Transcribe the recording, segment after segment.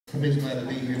I'm just glad to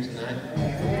be here tonight.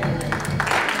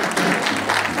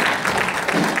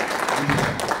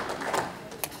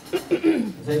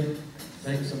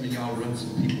 I think some of y'all run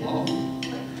some people off.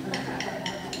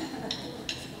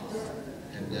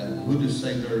 And we'll just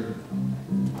say they're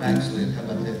backslid. How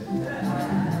about that?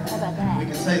 How about that? We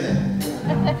can say that.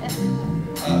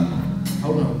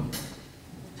 Hold on.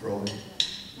 Troy.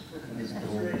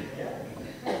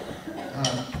 I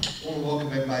want to welcome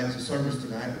everybody to service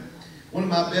tonight. One of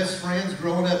my best friends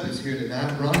growing up is here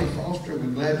tonight, Ronnie Foster. We're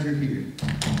glad you're here.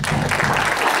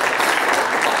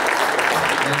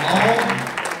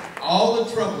 And all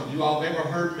the trouble you all have ever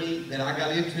heard me that I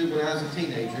got into when I was a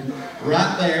teenager,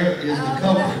 right there is the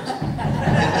culprit.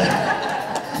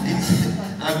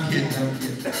 I'm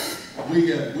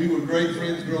kidding. We were great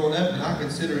friends growing up, and I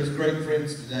consider us great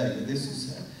friends today. And this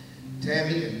is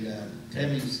Tammy, and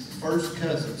Tammy's first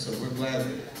cousin, so we're glad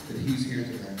that he's here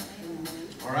tonight.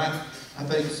 All right? I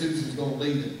think Susan's going to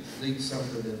lead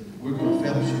something, and we're going to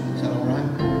fellowship. Is that all right?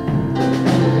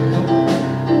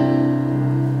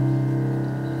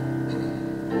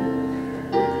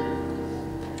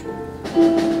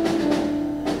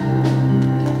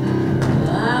 I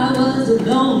was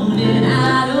alone and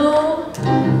idle.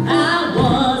 I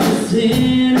was a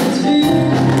sinner too.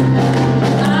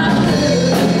 I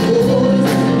heard a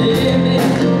voice in me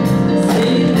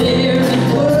say there is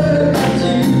work to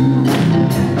do.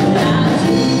 But I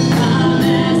took my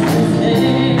master's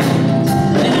hand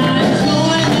and I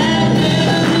joined that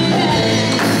melody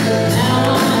band. Now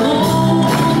I'm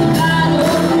on the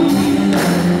battlefield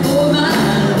for my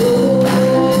Lord.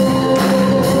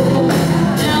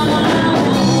 Now I'm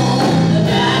on the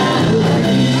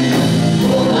battlefield.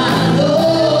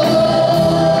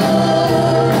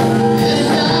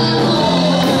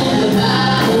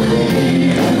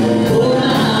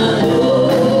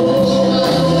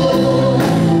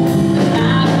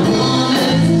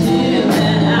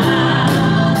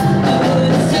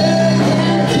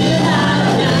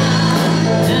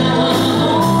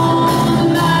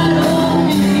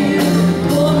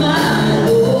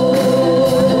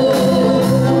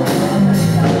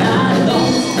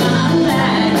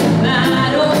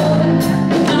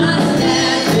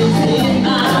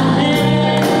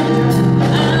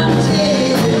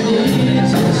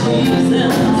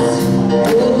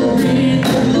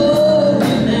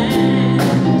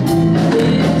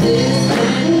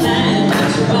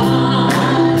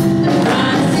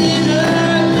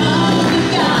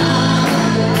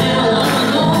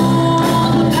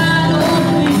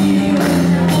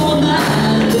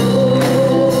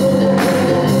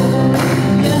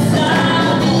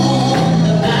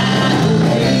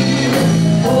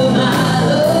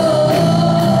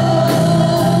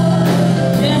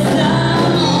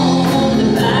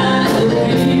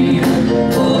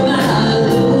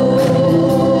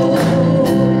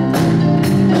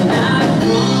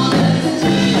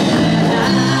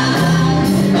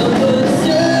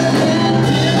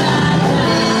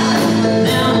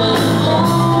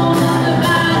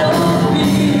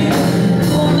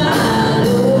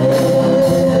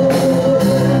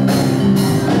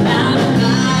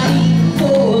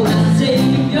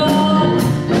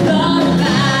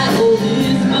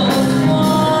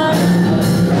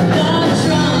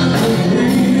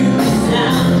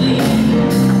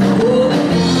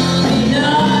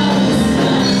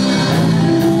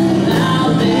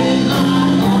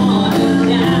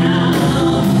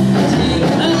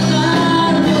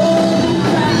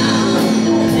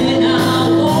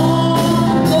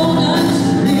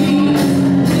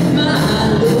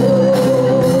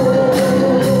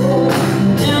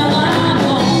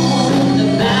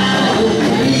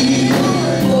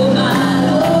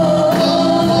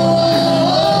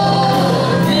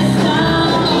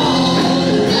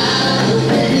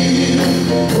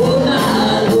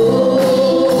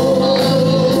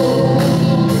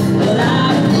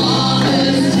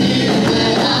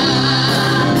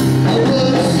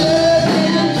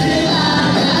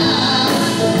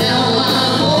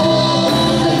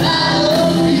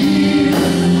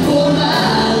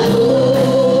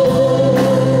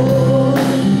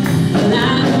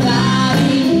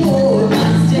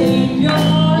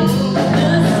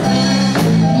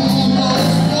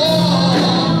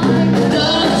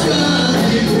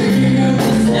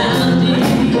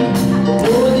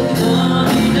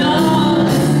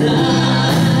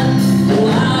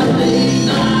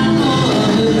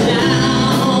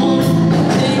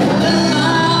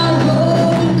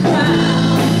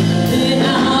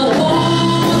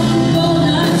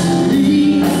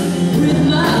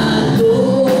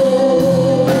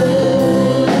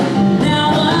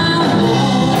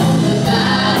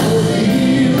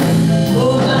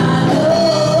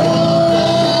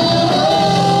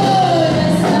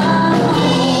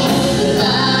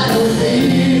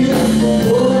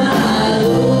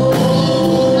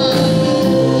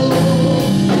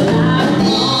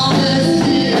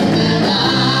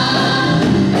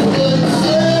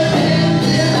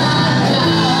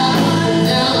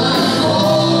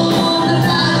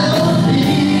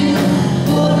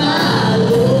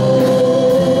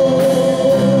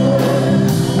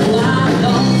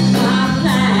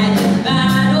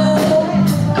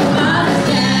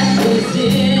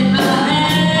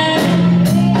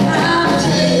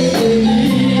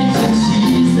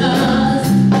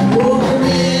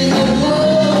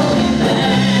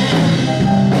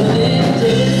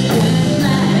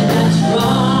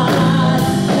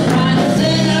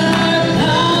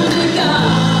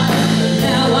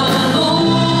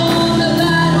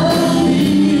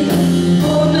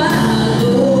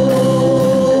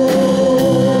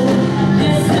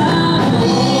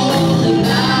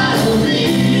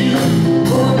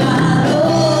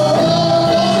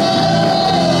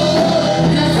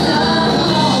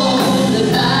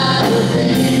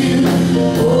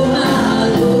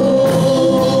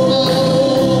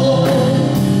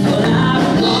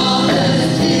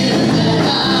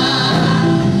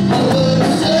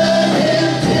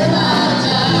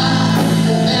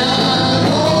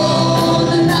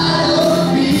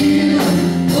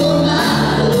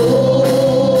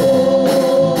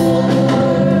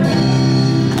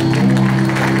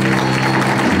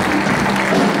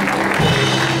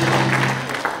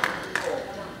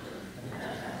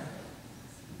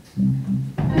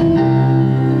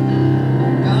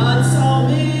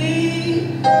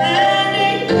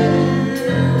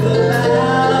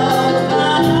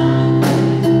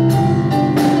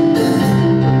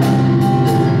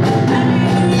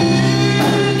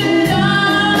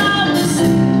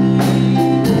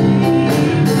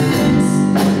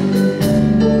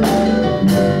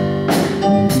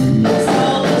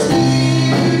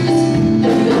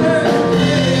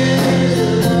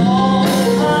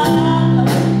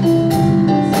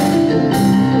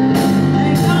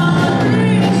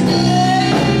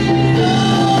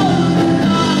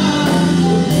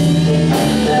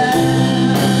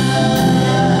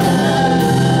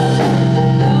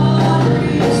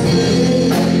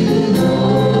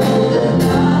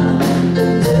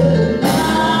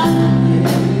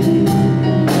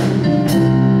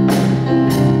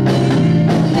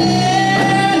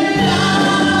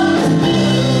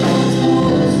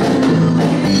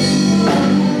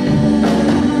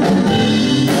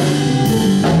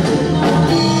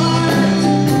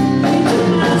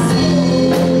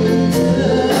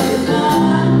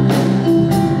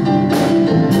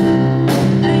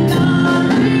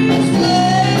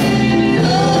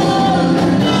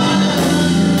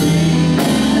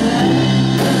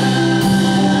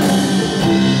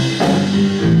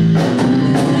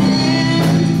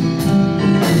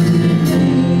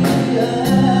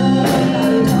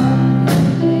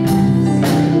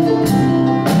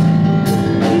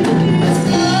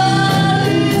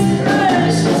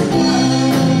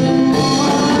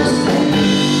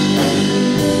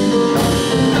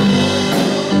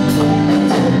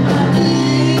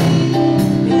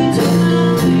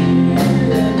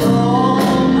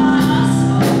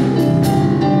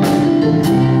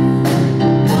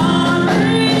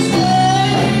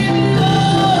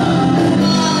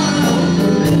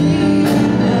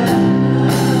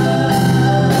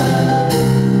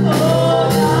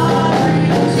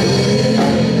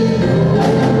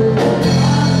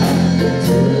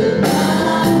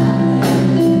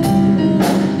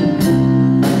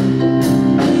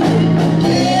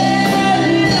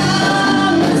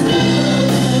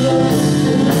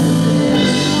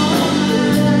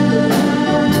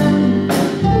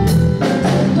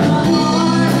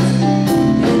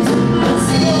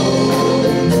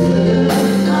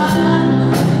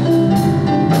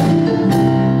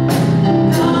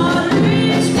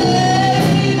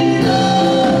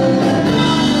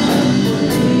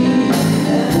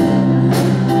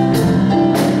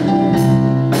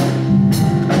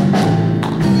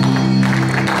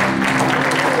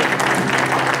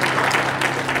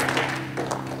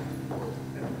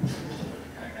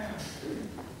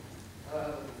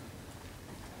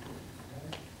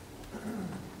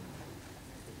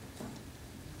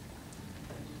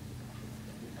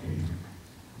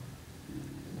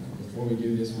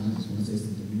 this one, I just want to say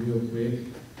something real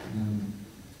quick.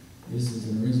 This is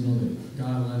an original that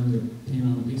God allowed me to pen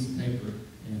on a piece of paper,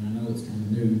 and I know it's kind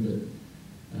of new, but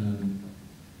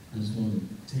I just want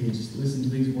to tell you, just listen to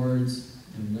these words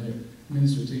and let it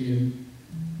minister to you.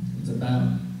 It's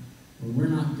about when we're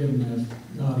not good enough,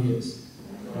 God is.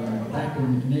 Back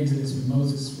in Exodus, when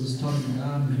Moses was talking to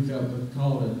God and he felt the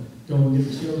call to go and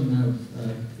get the children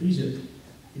of Egypt,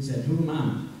 he said, "Who am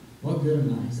I? What good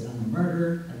am I?" He said, "I'm a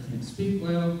murderer. I can't speak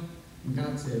well." And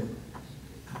God said,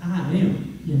 "I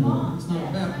am." You know, it's not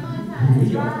about who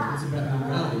we are. It's about who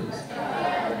God is.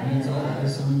 And that's all that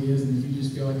this song is. And if you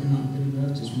just feel like you're not good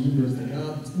enough, just remember it's the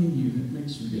God that's in you that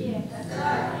makes you good. Yeah, that's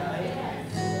right.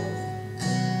 Yeah.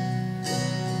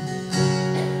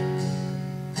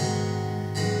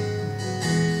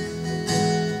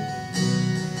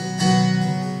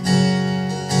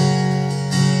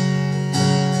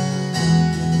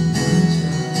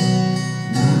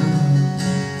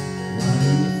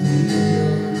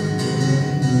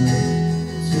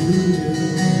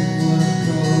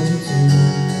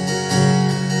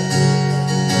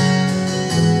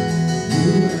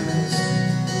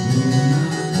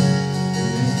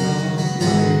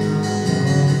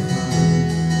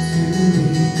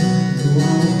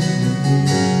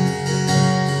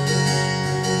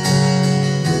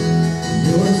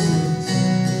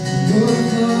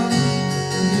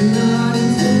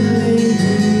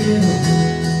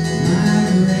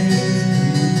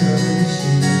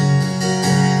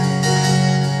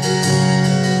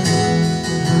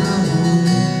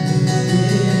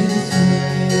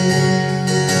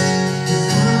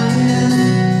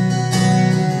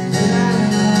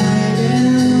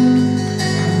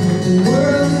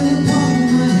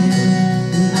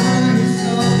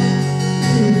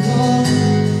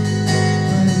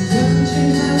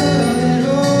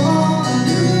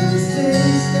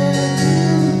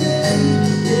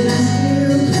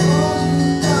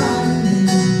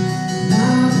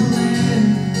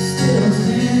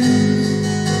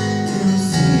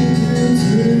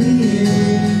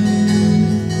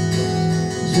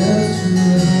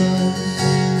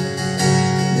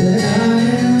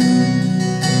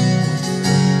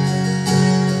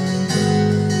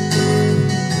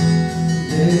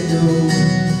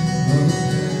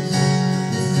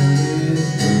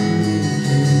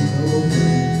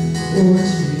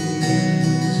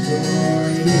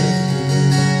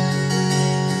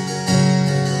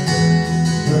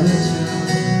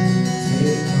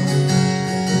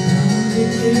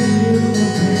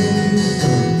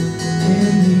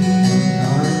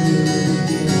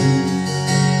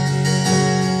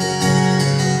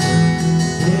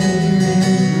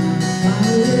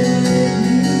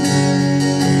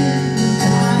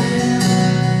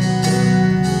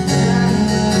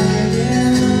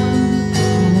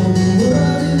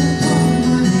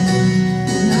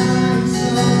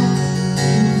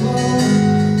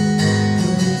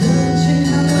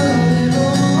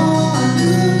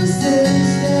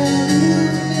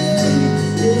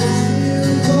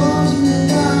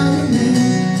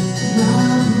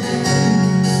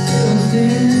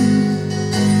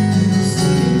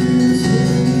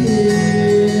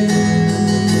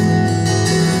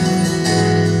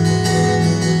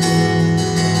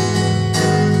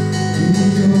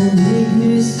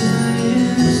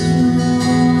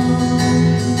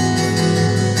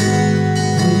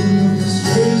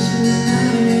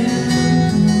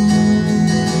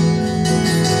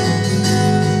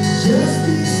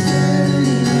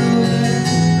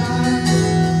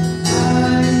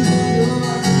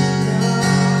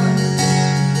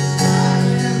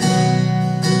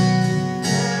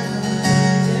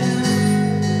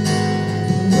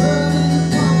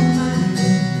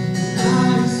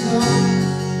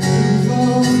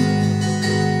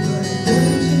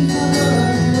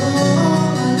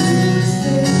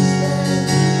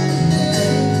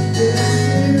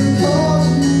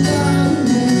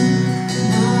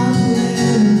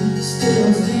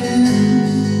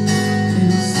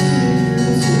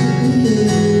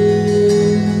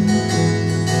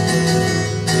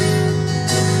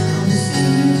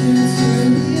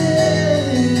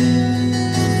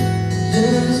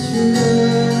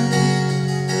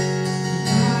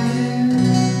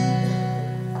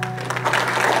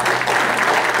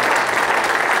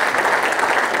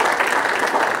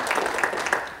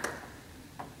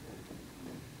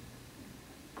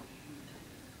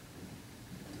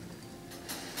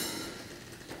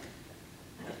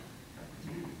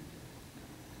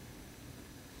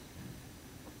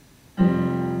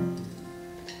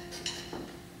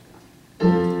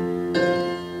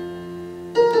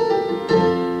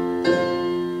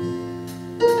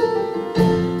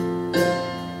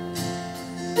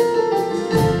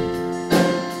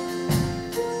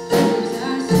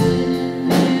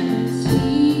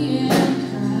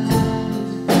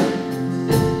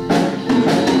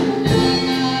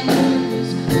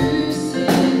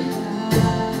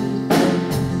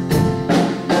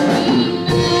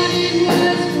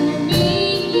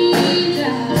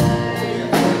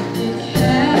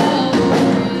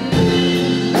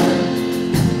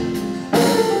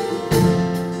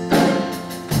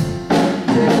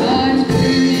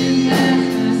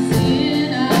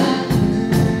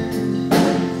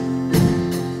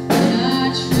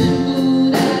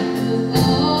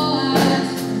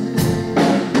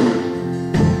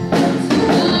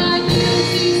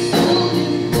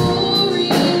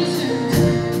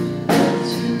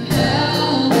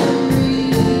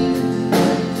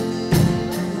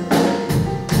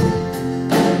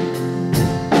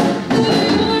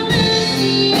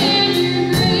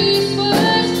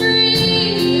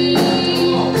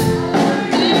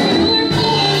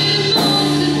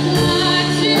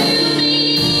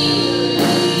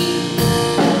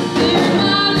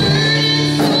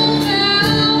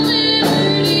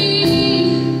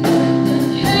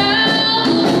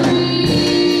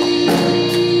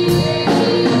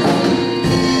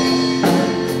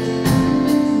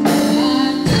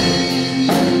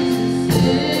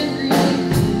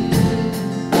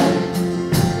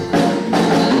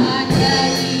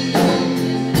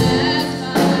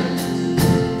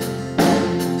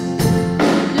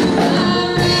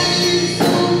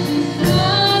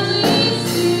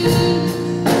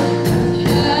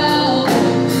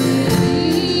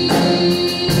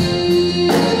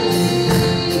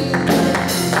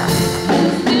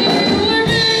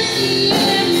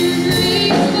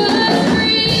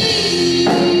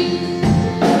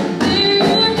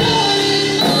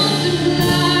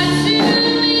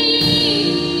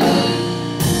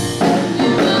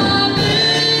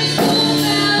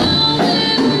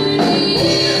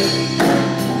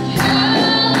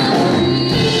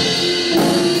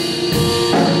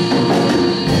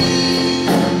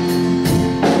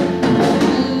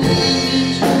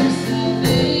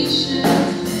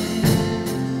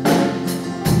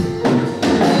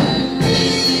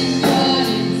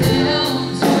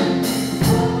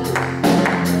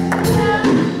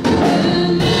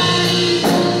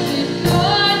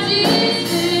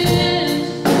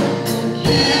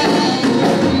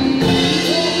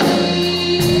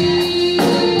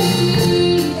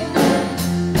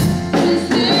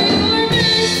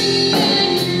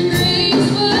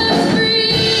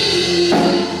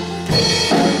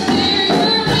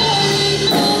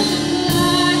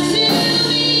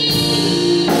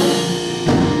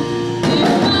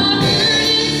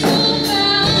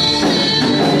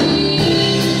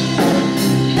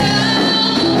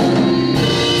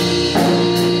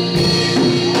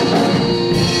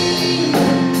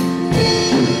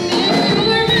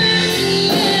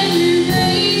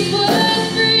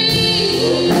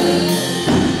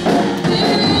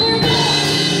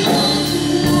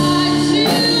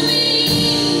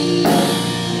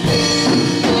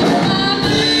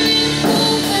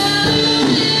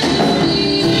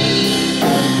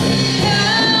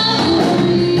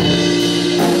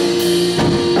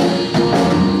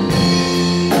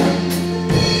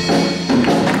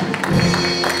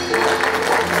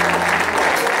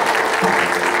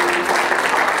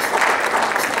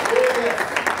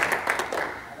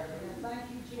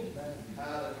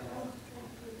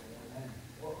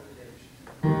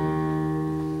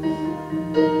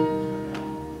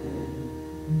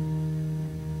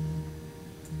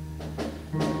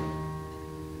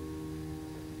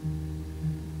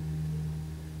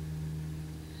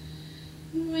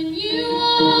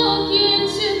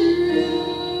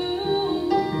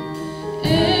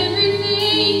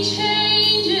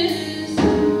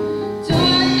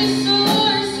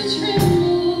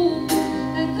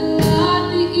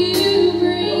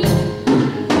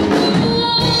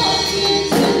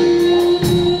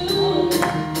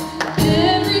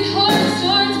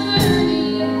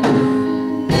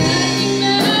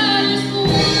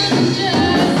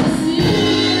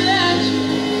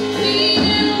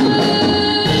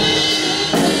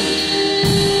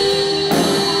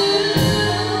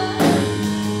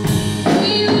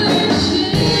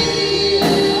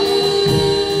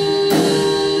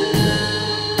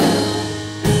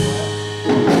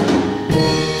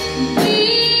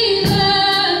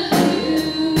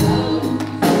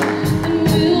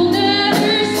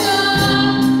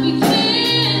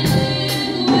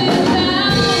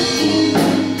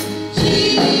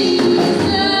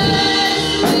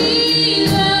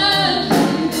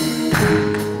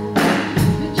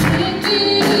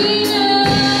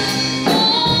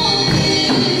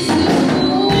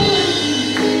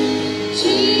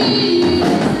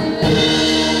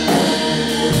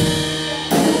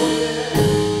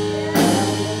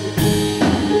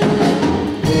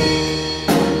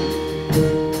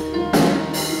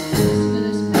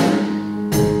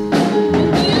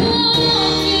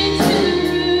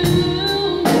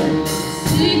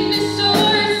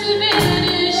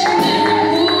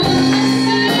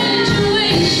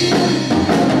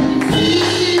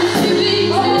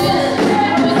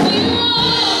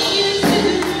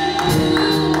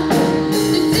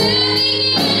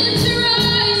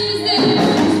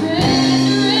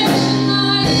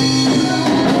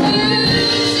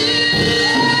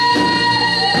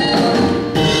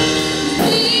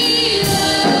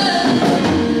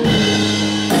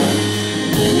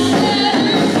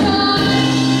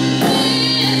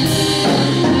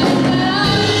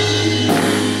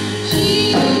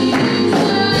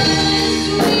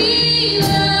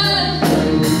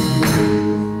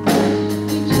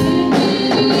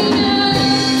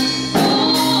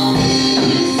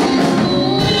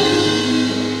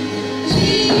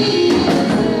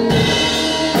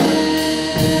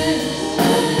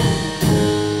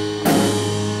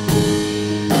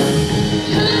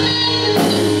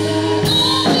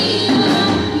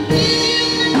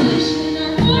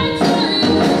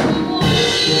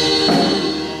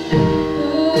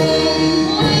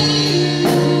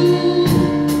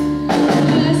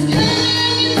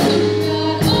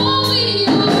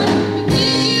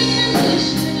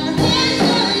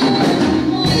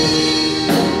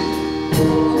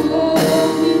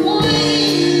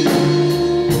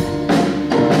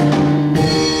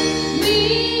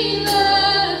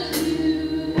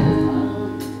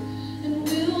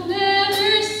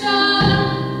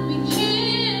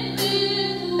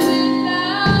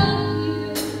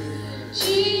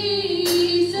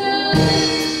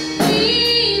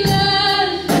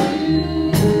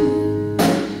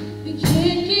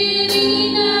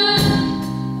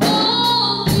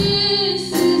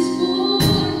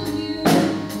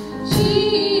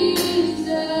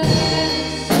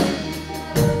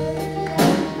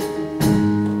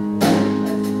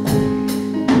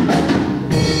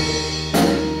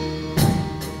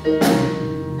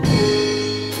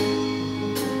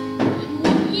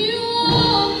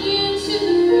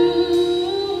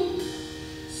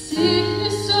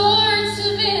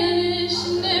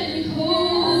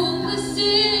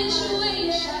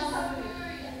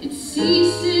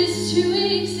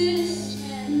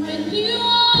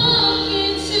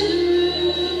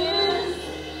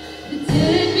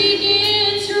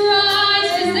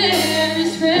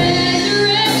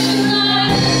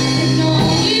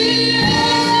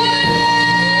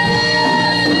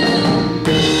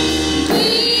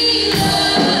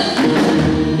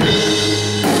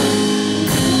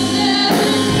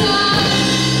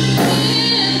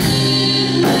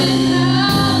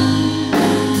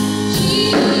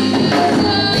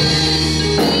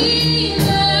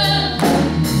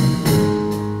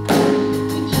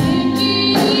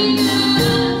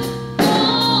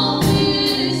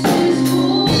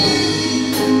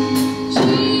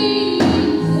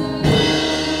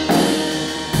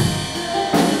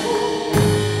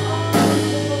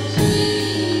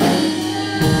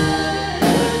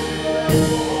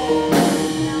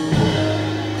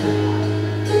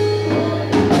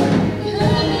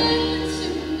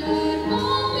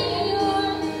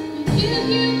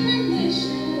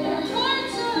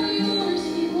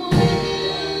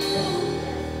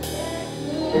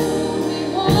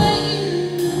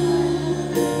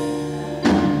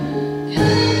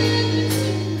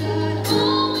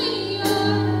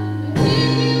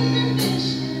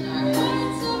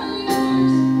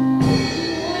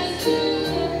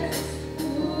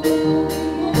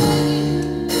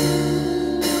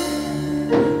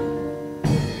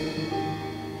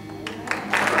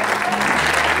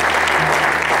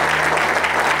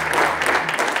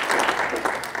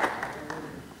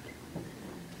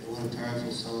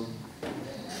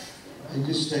 And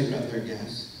just stay right there,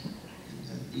 guys.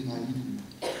 And, Eli,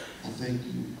 I think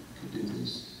you could do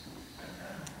this.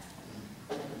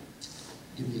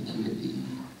 Give me a key to E.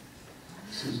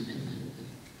 Susan, come here.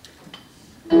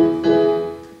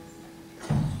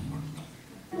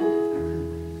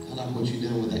 I like what you've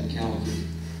done with that calendar.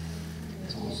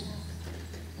 It's awesome.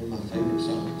 One of my favorite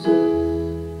songs.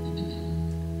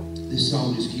 This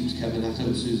song just keeps coming. I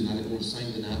told Susan I didn't want to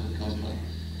sing tonight because my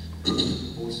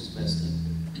voice is messed up.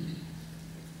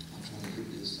 I'll try to get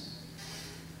this.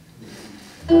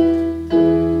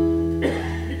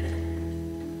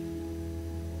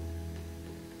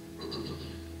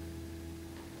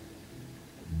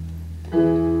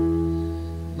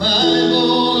 My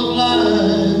boat of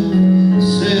life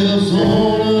sails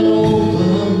on an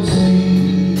open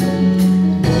sea.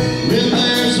 When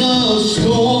there's a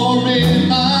storm in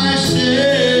my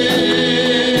sail,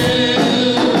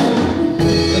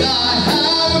 but I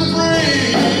have a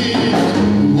friend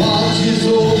who watches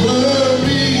over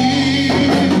me.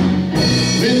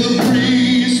 When the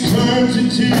breeze turns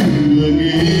into a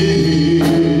gale,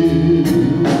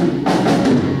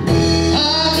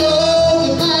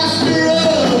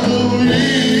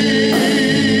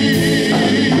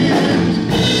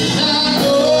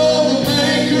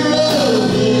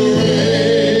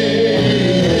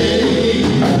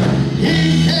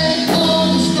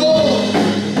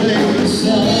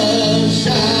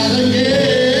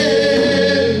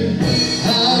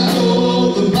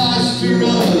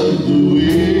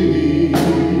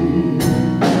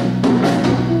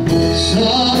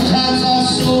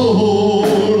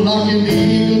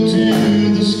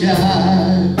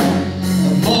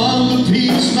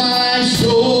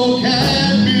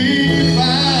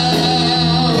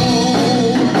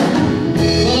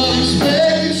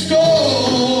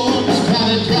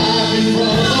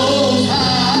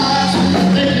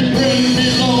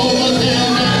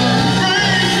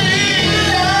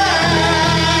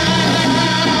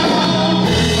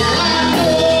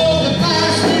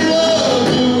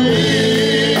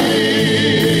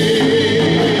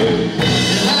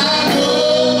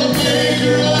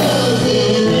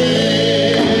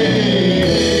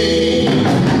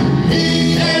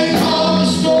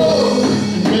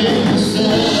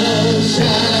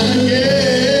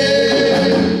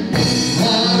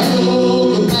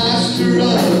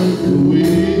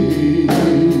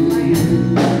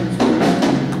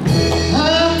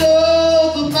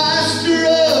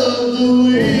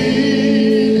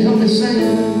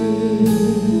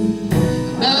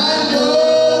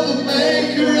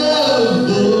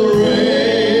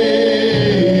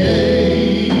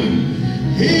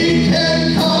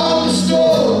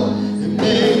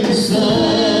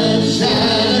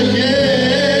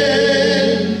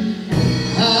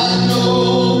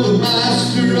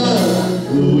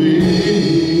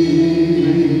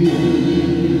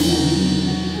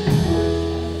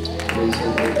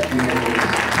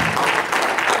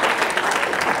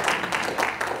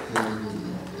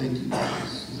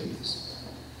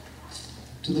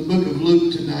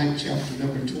 tonight, chapter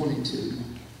number 22.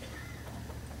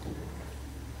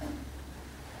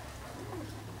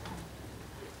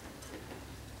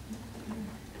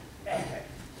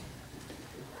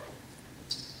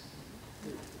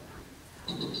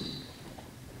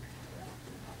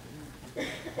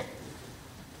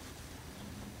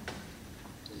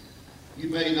 You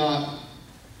may not,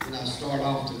 when I start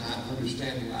off tonight,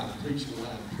 understand why I'm preaching what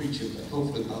I'm preaching, but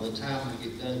hopefully by the time we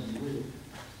get done, you will.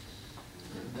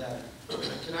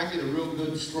 And can I get a real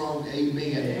good, strong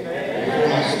amen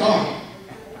before I start?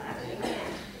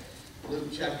 Luke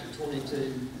chapter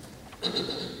 22.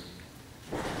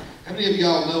 How many of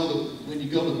y'all know that when you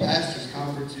go to pastors'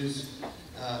 conferences,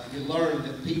 you learn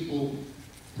that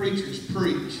preachers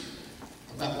preach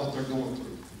about what they're going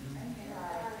through?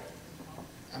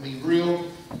 I mean,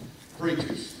 real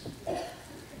preachers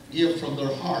give from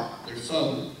their heart, their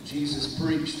soul. Jesus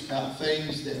preached about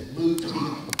things that moved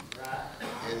him.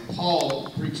 And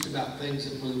Paul preached about things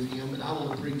that moved him. And I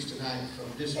want to preach tonight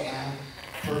from just my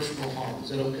personal heart. Is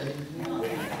that okay?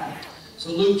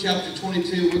 So Luke chapter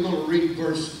 22, we're going to read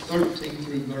verse 13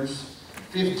 through verse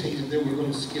 15. And then we're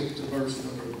going to skip to verse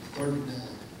number 39.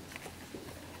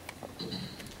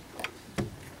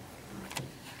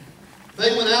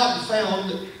 They went out and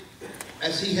found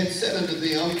as he had said unto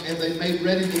them, and they made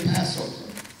ready the Passover.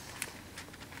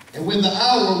 And when the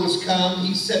hour was come,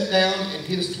 he sat down, and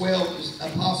his 12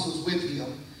 apostles with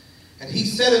him. And he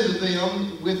said unto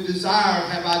them, with desire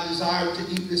have I desired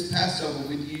to eat this Passover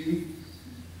with you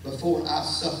before I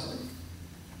suffer.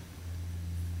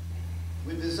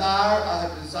 With desire I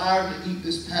have desired to eat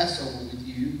this Passover with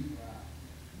you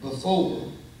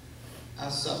before I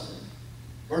suffer.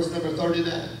 Verse number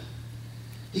 39.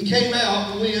 He came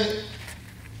out and went,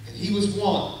 and he was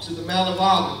wont to the Mount of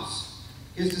Olives.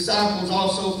 His disciples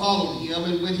also followed him,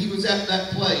 and when he was at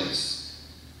that place,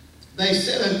 he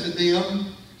said unto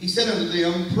them,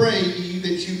 pray ye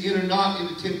that you enter not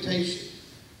into temptation.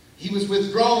 He was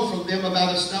withdrawn from them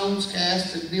about a stone's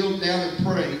cast, and kneeled down and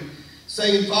prayed,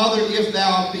 saying, Father, if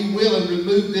thou be willing,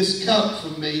 remove this cup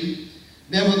from me.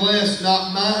 Nevertheless,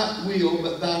 not my will,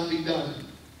 but thine be done.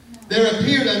 There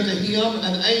appeared unto him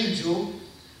an angel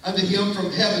unto him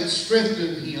from heaven,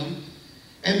 strengthened him.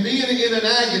 And being in an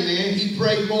agony, he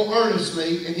prayed more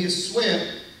earnestly, and his sweat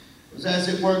was as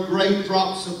it were great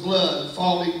drops of blood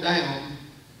falling down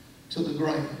to the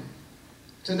ground.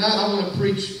 Tonight I want to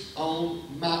preach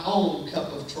on my own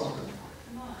cup of trouble.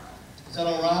 Is that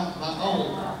all right? My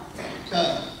own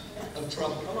cup of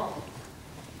trouble.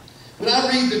 When I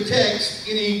read the text,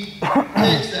 any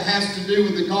text that has to do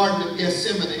with the Garden of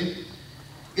Gethsemane,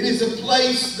 it is a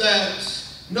place that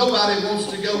nobody wants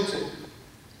to go to.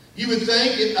 You would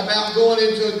think about going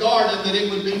into a garden that it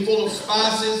would be full of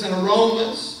spices and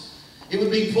aromas. It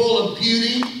would be full of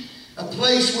beauty. A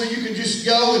place where you could just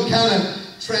go and kind of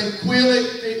tranquility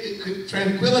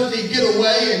get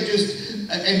away and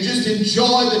just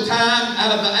enjoy the time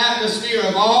out of the atmosphere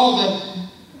of all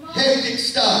the hectic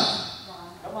stuff.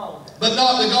 But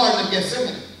not the Garden of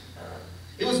Gethsemane.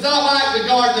 It was not like the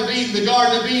Garden of Eden. The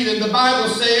Garden of Eden, the Bible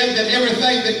said that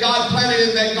everything that God planted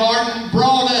in that garden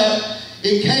brought up,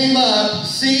 it came up,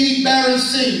 seed bearing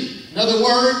seed. In other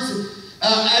words,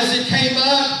 as it came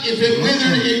up, if it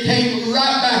withered, it came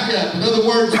right back up. In other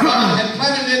words, God had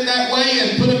planted it that way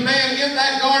and put a man in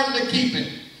that garden to keep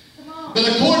it.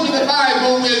 But according to the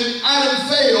Bible, when Adam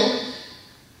fell,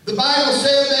 the Bible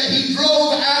said that he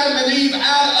drove Adam and Eve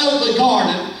out of the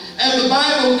garden. And the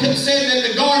Bible said that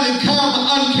the garden come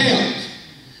unkept.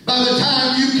 By the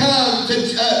time you come to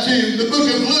the book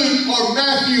of Luke or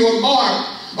Matthew or Mark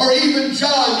or even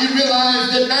John, you realize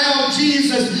that now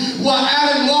Jesus, what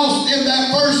Adam lost in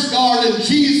that first garden,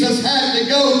 Jesus had to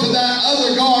go to that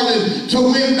other garden to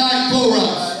win back for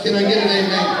us. Can I get an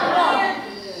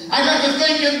amen? I got to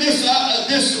thinking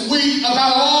this week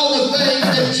about all the things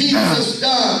that Jesus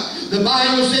done. The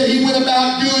Bible said he went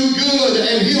about doing good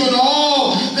and healing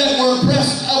all that were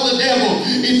oppressed of the devil.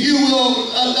 If you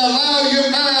will allow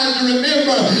your mind to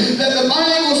remember that the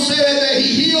Bible said that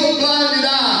he healed blinded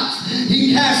eyes.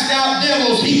 He cast out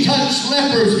devils. He touched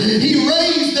lepers. He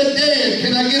raised the dead.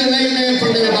 Can I get an amen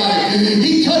from anybody?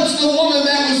 He touched the woman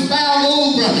that was bowed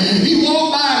over. He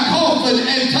walked by a coffin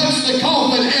and touched the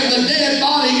coffin, and the dead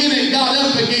body in it got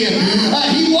up again.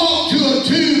 He walked to a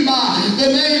tomb by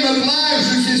the name of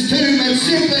Lazarus' tomb, and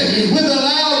simply with a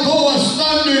loud voice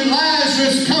thundered,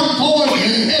 Lazarus, come forth.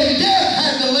 And death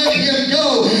had to let him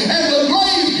go, and the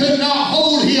grave could not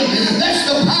hold him. That's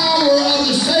the power of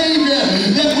the Savior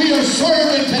that we are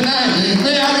serving tonight.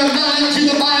 May I remind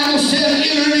you, the Bible said,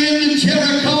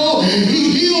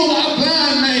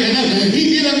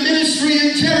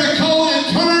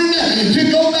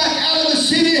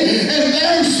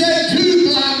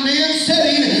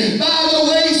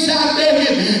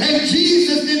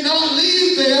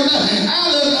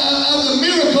 out of the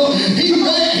miracle,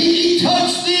 he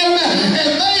touched them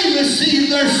and they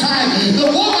received their sight. The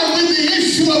woman with the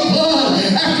issue of blood,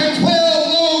 after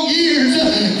 12 long years,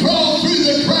 crawled through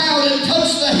the crowd and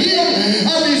touched the hem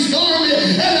of his garment,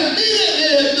 and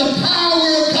immediately the power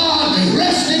of God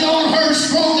rested on her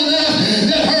strong enough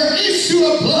that her issue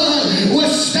of blood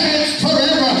was stands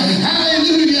forever.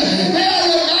 Hallelujah. May I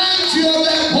remind you of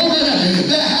that woman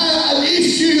that had an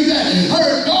issue that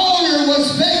her daughter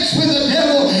was vexed with the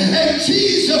devil, and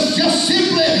Jesus just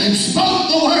simply spoke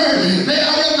the word. May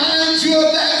I remind you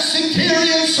of that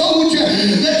centurion soldier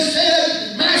that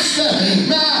said, Master,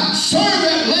 my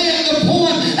servant lay at the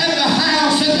point at the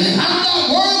house, and I'm not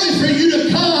worthy for you to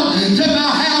come to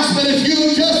my house, but if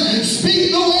you'll just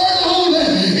speak the word only,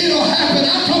 it'll happen.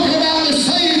 I'm talking about the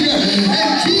Savior.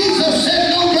 And Jesus said,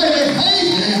 no greater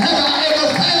faith have I ever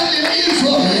found in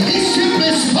Israel. He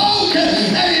simply spoke,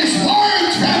 and his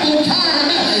word traveled time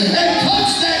and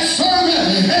touched that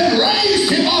servant and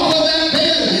raised him off of that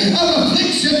bed of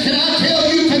affliction. Can I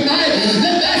tell you tonight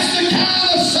that that's the kind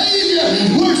of Savior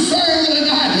we're serving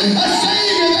tonight? A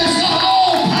Savior that's got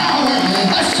all power,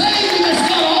 a Savior that's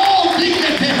got all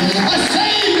dignity, a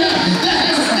Savior that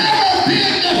has never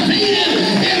been defeated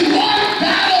in one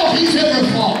battle he's ever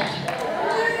fought.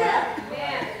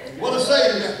 What a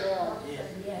Savior.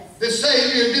 This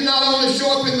Savior did not only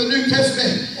show up in the New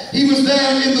Testament, he was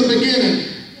there in the beginning.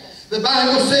 The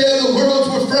Bible says the worlds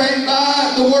were framed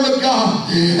by the Word of God,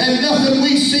 and nothing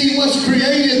we see was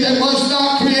created that was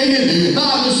not created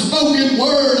by the spoken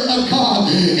Word of God.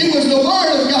 It was the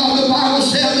Word of God, the Bible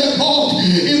said, that walked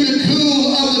in the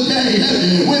cool of the day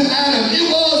with Adam. It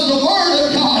was the Word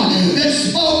of God that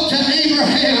spoke to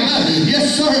Abraham.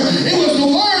 Yes, sir. It was the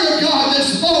Word of God that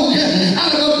spoke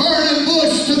out of a burning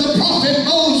bush to the prophet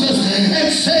Moses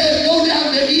and said, go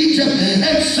down to Egypt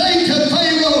and say to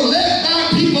Pharaoh, let my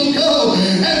people go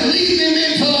and lead them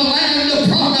into the land of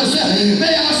promise.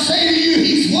 May I say to you,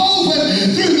 he's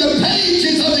woven through the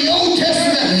pages of the Old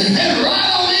Testament and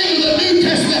right on into the New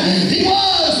Testament. He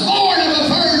was born of a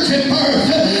virgin birth.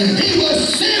 He was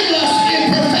sinless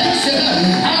in perfection.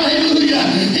 Hallelujah.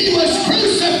 He was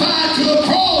crucified to a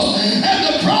cross, and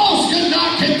the cross could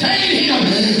not contain him.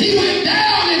 He went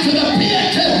down into the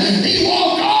pit. He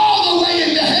walked all the way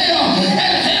into hell,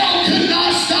 and hell could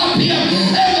not stop him,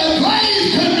 and the grave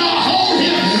could not hold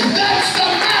him. That's the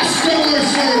master we're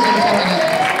serving tonight.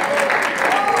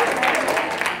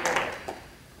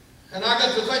 And I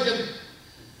got to thinking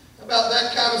about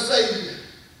that kind of Savior.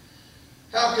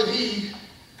 How could he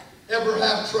ever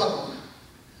have trouble?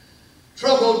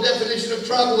 Trouble, definition of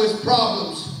trouble is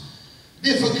problems,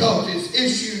 difficulties,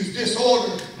 issues,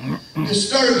 disorder,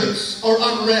 disturbance, or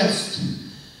unrest.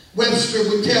 Webster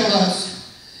would tell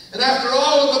us. And after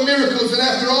all of the miracles and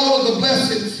after all of the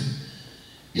blessings,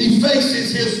 he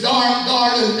faces his dark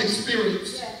garden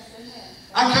experience.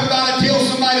 I come by to tell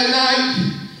somebody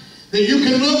tonight that you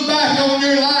can look back on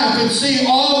your life and see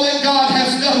all that God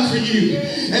has done for you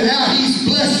and how he's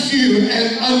blessed you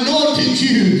and anointed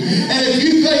you. And if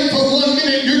you think for 1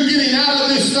 minute you're getting out of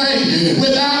this thing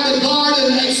without the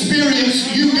garden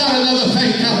experience, you've got another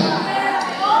thing coming.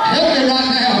 Help me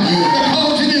right now,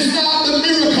 because it is not the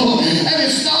miracle and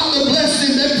it's not the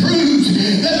blessing that proves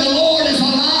that the Lord is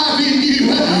alive in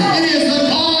you. It is the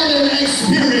garden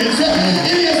experience.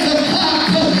 It is the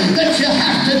cup that you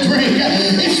have to drink.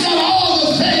 It's not all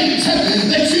the things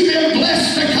that you've been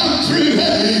blessed to come through.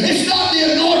 It's not the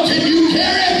anointing you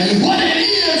carry. What it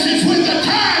is when the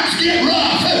times get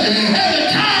rough and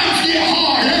the times get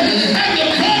hard and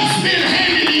the cup's been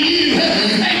handed to you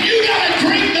and you got to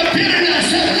drink the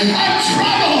bitterness of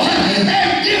trouble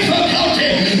and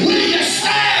difficulty. Will you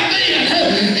stand then?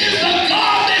 Is the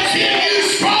God that's in you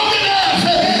strong enough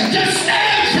to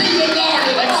stand through the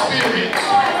garden experience?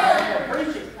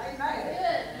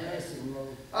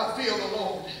 I feel the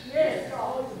Lord.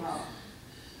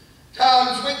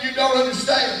 Times when you don't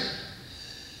understand.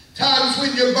 Times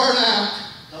when you're burnt out.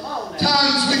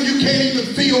 Times when you can't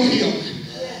even feel Him.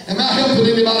 Am I helping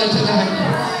anybody tonight?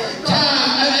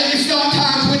 It's not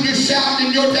times when you're shouting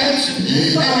and you're dancing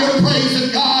and you're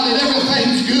praising God and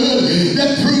everything's good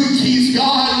that proves He's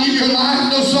God in your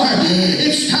life. No, sir.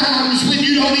 It's times when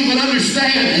you don't even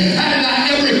understand. How did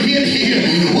I ever get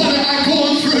here? What am I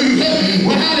going through?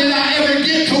 Well, how did I ever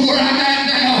get to where I'm at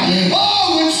now?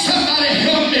 Oh, when somebody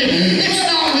help me. It's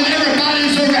not when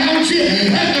everybody's around you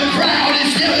and the crowd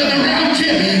is gathered around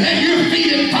you and you're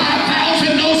feeding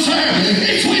 5,000. No, sir.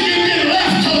 It's when you've been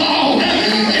left alone.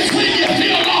 It's when you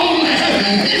feel lonely.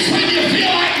 It's when you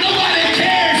feel like nobody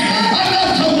cares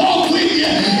enough to walk with you.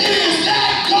 It is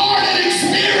that garden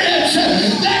experience,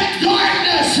 that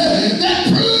darkness, that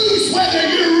proves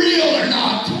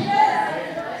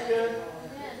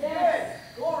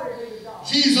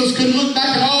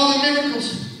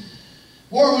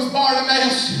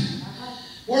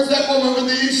that woman with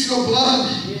the issue of blood?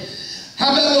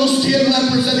 How about those 10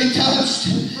 lepers that he touched?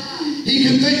 He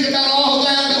can think about all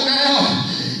that, but now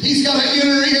he's got to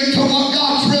enter into what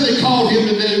God's really called him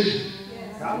to do.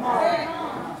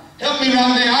 Help me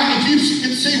right now. If you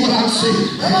can see what I'm seeing.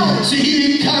 See, he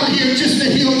didn't come here just to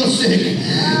heal the sick.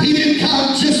 He didn't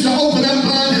come just to open up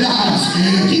blinded eyes.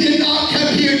 He did not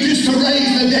come here just to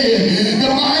raise the dead. The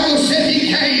Bible said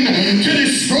he came to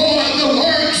destroy the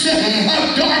works of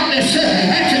darkness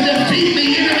and to defeat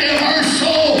the enemy of our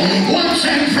soul once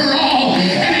and for all.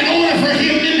 And in order for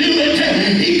him to do it,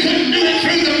 he couldn't do it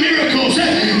through the miracles.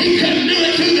 He couldn't do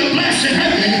it through the blessing.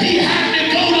 He had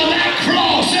to go to that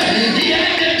cross. He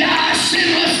had to die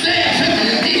sinless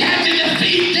death. He had to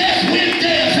defeat death with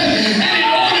death. And in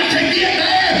order to get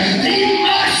there, he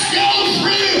must go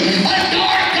through a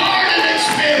dark garden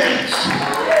experience.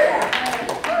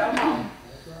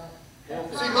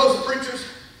 See, most preachers,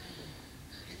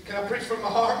 can I preach from my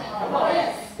heart?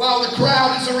 While the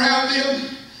crowd is around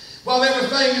them, while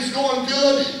everything is going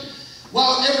good,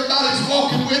 while everybody's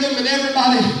walking with him and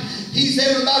he's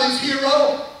everybody's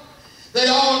hero,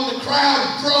 the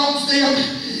crowd thrones them,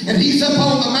 and he's up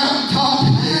on the mountaintop,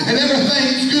 and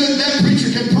everything's good. That preacher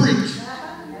can preach.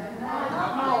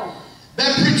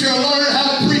 That preacher will learn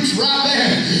how to preach right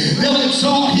there. They'll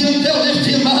exalt him, they'll lift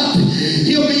him up.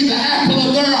 He'll be the apple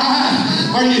of their eye.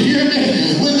 Are you hearing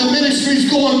me? When the ministry's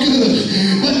going good.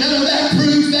 But none of that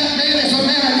proves that man is a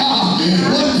man of God.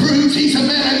 What proves he's a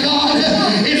man of God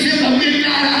is in the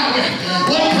midnight hour.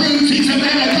 What proves he's a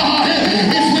man of God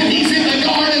is when he's in the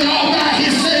garden all by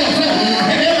himself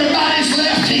and everybody's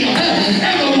left him.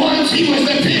 And the ones he was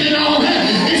depending on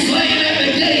is laying at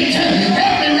the gate.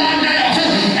 Help me right now.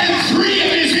 And 3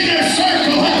 of his inner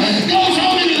circle goes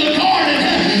on into the garden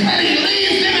and he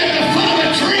leaves them at the foot of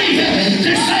a tree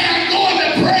to say, I'm going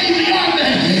to pray beyond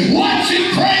that. Watch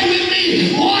and pray with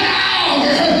me 1 hour.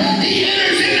 He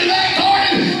enters into that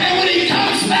garden, and when he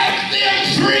comes back, them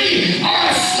 3 are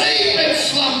asleep in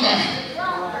slumber.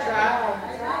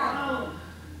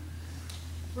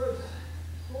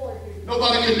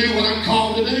 Nobody can do what I'm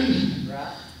called to do.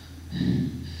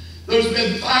 There's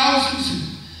been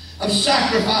thousands of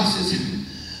sacrifices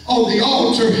on the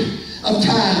altar of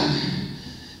time,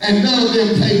 and none of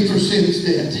them paid for sin's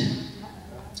debt.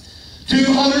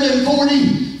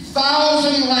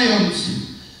 240,000 lambs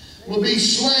will be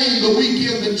slain the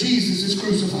weekend that Jesus is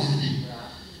crucified.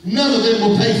 None of them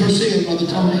will pay for sin, Brother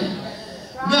Tony.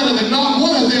 None of them. Not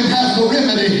one of them has the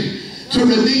remedy to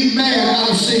redeem man out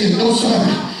of sin. No,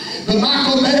 sir. But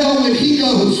Michael Bell, when he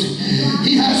goes,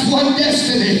 he has one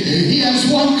destiny, he has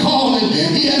one calling,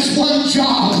 he has one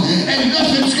job, and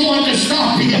nothing's going to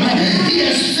stop him. He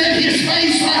has set his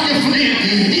face like a flint.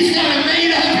 He's got a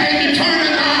made up and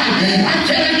determined mind. I'm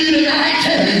telling you tonight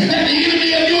that the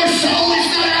enemy of your soul is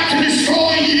not out to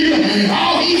destroy you.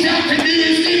 All he's out to do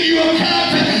is give you a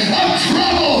cup of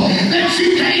trouble that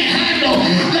you can't handle.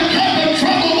 The cup of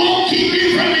trouble won't keep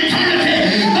you from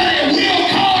eternity, but it will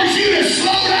cause you to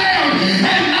slow down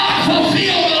and not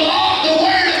fulfill the law, the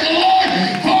word of the Lord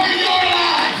for your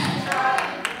life.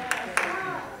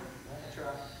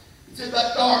 It's in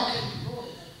that dark.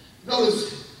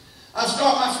 Notice, I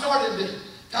started to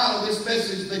title this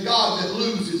message, The God That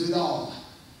Loses It All.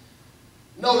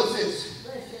 Notice this.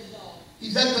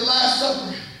 He's at the Last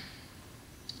Supper.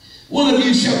 One of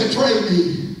you shall betray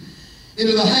me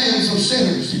into the hands of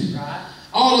sinners.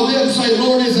 All of them say,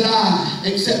 Lord, is it I?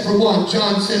 Except for one.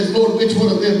 John says, Lord, which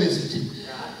one of them is it?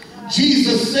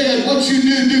 Jesus said, what you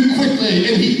do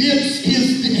quickly. And he dips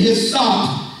his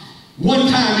sop one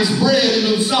time, his bread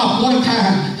into the sop one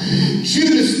time.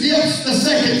 Judas dips the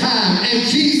second time. And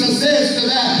Jesus says to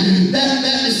that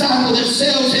disciple that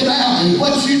sells him out,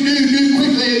 what you do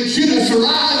quickly. And Judas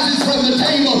rises from the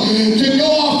table to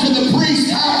go off to the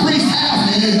high priest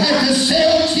house and to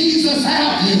sell Jesus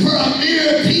out for a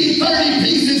mere 30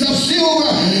 pieces of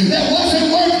silver that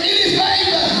wasn't worth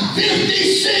anything but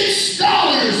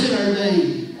 $56 in our day.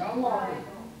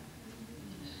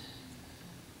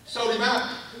 Sold him out.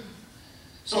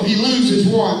 So he loses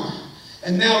one.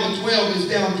 And now the 12 is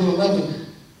down to 11.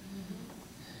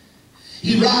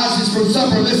 He rises from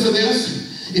supper. Listen to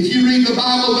this. If you read the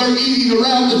Bible, they're eating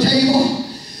around the table.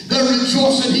 They're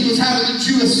rejoicing. He was having a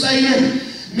Jewish Seder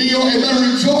meal, and they're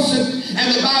rejoicing.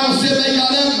 And the Bible said they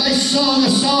got up and they sung a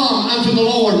song unto the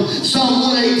Lord. Psalm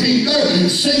 118. They're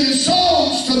singing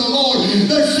songs to the Lord.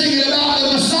 They're singing about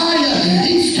the Messiah.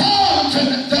 He's come to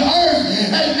earth,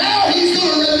 and now he's going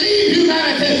to redeem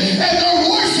humanity. And they're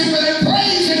worshiping and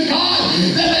praising God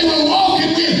that they were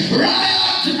walking with right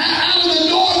out of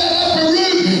the door of that upper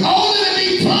room, only to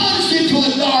be plunged into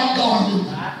a dark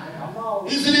garden.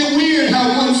 Isn't it weird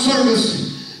how one serves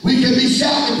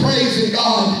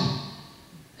God.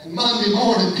 And Monday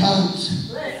morning comes.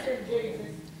 Bless him, Jesus.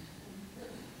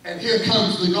 And here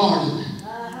comes the garden.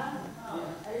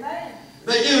 Amen.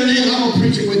 They entered in. I'm going to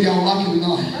preach it with y'all like it or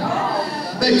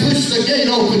not. They push the gate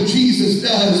open, Jesus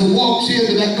does, and walks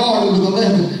into that garden with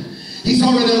 11. He's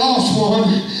already lost one,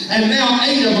 and now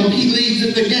 8 of them he leaves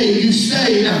at the gate. You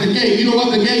stay at the gate. You know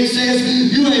what the gate says?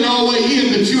 You ain't all the way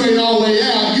in, but you ain't all the way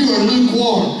out. You are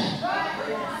lukewarm.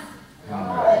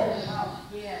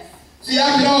 Yes. See,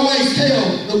 I can always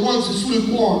tell the ones that's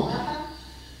lukewarm.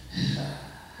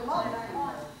 Come on.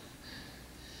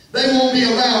 They won't be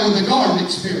around when the garden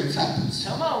experience happens.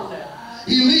 Come on now.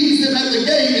 He leaves them at the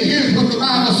gate, and here's what the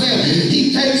Bible says.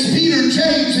 He takes Peter,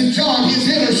 James, and John, his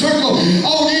inner circle,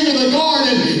 on into the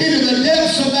garden, into the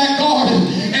depths of that garden.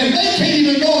 And they can't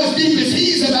even go as deep as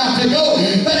he's about to go.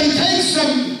 But he takes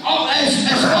them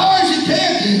as far as he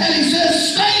can, and he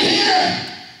says, stay here.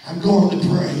 I'm going to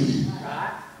pray.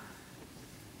 Right.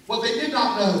 What they did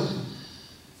not know,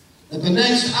 that the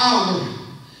next hour,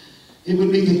 it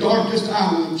would be the darkest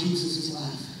hour of Jesus'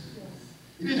 life.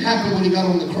 It didn't happen when he got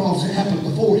on the cross. It happened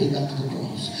before he got to the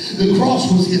cross. The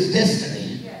cross was his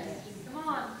destiny. Come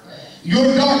on.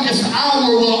 Your darkest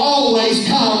hour will always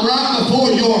come right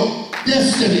before your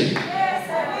destiny.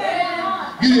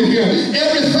 You didn't hear it.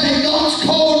 Everything God's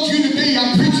called you to be,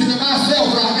 I'm preaching to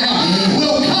myself right now,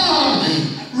 will come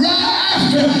right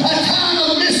after a time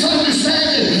of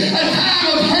misunderstanding, a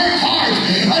time of hurt heart,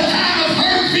 a time of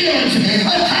hurt feelings,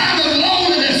 a time of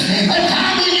loneliness, a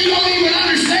time when you don't even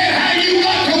understand how you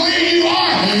got to where you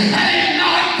are. Had it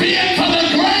not been for the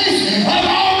grace of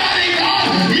Almighty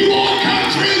God, you won't come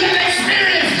through that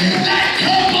experience. That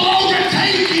cup will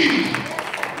overtake you.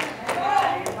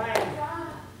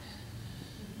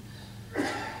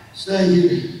 Stay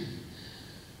here.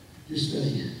 Just stay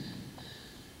here.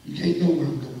 You can't go where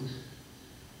I'm going.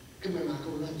 Come here,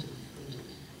 Michael. Run to me. Run to me.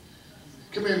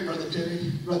 Come here, Brother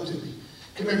Terry. Run to me.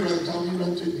 Come here, Brother Tommy.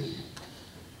 Run to me.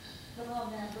 Come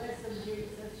on now. Bless him,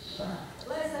 Jesus.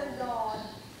 Bless him, God.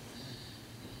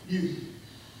 You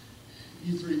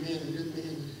 3 men are good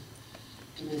men.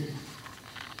 Come here.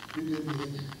 You're good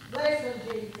men. Bless him,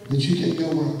 Jesus. But you can't go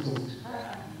where I'm going.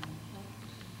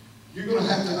 You're going to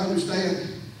have to understand,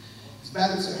 as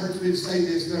bad as it hurts me to say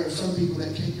this, there are some people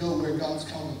that can't go where God's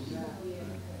calling you.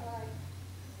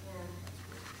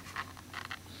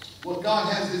 What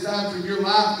God has designed for your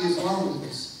life is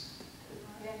loneliness.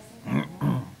 You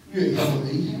ain't telling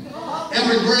me.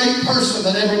 Every great person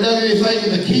that ever done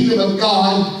anything in the kingdom of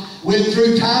God went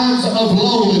through times of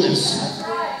loneliness.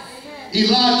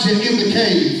 Elijah in the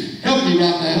cave. Help me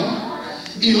right now.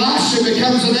 Elisha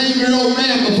becomes an angry old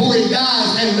man before he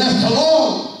dies and left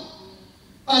alone,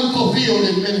 unfulfilled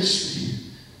in ministry,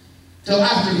 till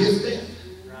after his death.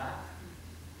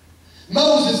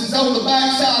 Moses is on the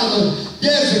backside of the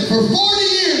desert for 40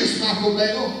 years, Michael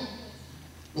Bell,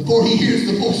 before he hears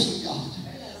the voice of God.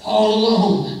 All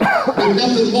alone, with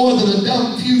nothing more than a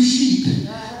dumb few sheep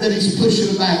that he's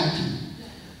pushing about.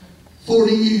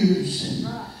 40 years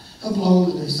of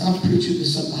loneliness. I'm preaching to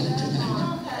somebody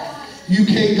tonight. You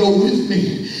can't go with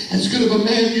me. As good of a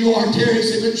man you are, Terry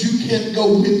said, but you can't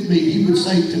go with me, he would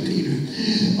say to Peter.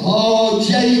 Oh,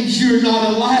 James, you're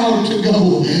not allowed to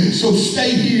go. So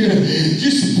stay here.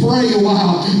 Just pray a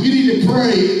while. You need to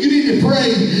pray. You need to pray.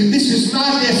 This is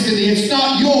my destiny. It's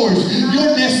not yours.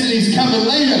 Your destiny's coming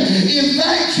later. In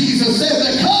fact, Jesus said,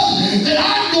 the cup that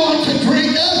I'm going to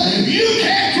drink of, you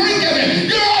can't drink of it.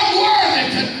 You're unworthy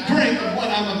to drink of what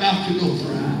I'm about to go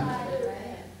through.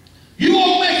 You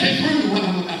won't make it through what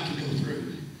I'm about to go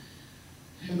through.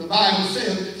 And the Bible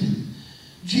said that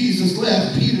Jesus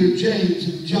left Peter, James,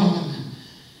 and John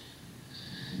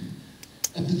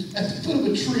at the foot of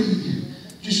a tree.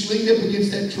 Just lean up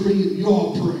against that tree and you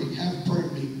all pray. Have a prayer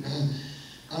meeting.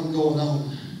 I'm going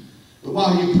on. But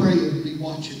while you're praying, be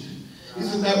watching.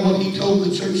 Isn't that what he told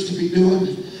the church to be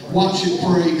doing? Watch and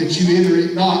pray that you enter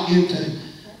it not into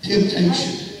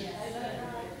temptation.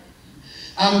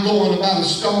 I'm going about a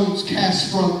stone's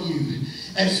cast from you,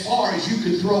 as far as you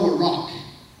could throw a rock.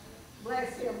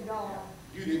 Bless him, God.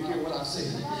 You didn't hear what I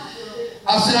said.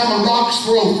 I said, I'm a rock's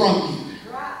throw from you.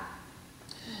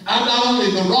 I'm not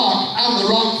only the rock, I'm the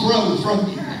rock throw from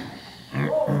you.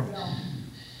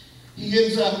 He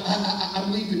ends up,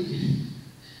 I'm leaving you.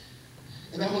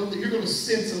 And you're going to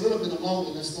sense a little bit of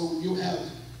loneliness, though you'll have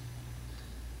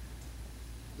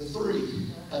the 3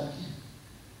 of you.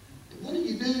 But what do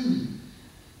you do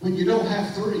when you don't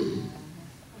have 3?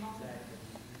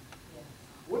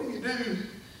 What do you do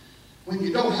when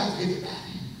you don't have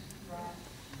anybody?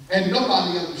 And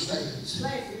nobody understands.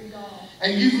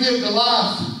 And you've lived a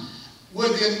life where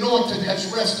the anointing has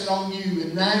rested on you,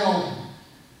 and now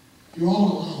You're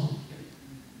all alone.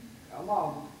 Come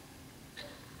on.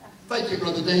 Thank you,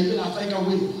 Brother David. I think I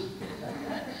will.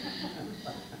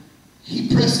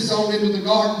 He presses on into the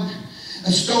garden.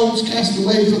 A stone's cast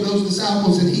away from those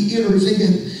disciples, and he enters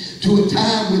in to a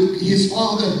time with his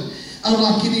Father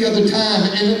unlike any other time.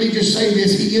 And let me just say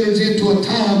this, he enters into a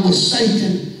time with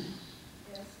Satan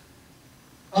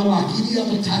unlike any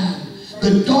other time.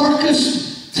 The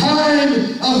darkest time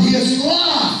of his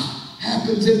life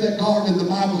happens in that garden in the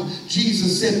Bible.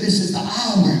 Jesus said, this is the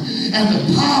hour, and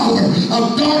the power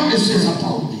of darkness is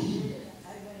upon me.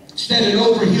 Standing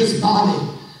over his body,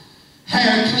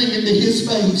 hair clinging to his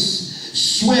face,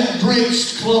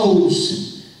 sweat-drenched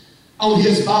clothes on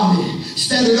his body.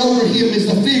 Standing over him is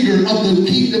the figure of the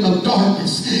kingdom of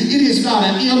darkness. It is not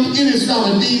an imp, it is not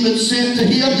a demon sent to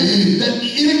him. The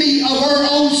enemy of our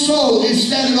own soul is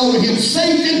standing over him.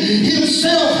 Satan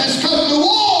himself has come to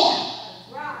war.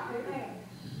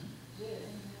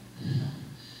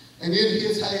 And in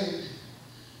his hand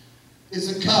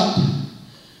is a cup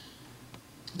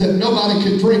that nobody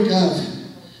can drink of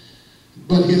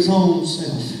but his own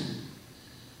self.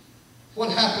 What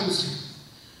happens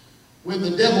when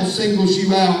the devil singles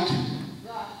you out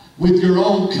with your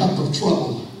own cup of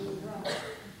trouble?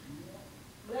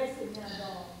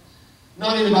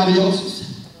 Not anybody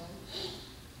else's.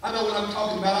 I know what I'm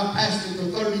talking about. I've pastored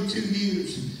for 32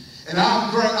 years. And I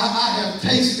have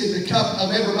tasted the cup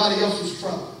of everybody else's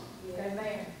trouble.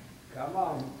 Come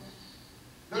on.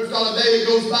 There's not a day that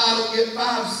goes by I don't get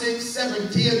 5, 6,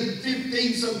 7, 10,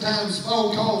 15 sometimes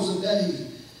phone calls a day.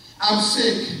 I'm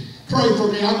sick. Pray for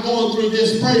me. I'm going through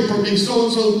this. Pray for me.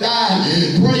 So-and-so died.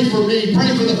 Pray for me.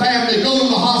 Pray for the family. Go to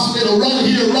the hospital. Run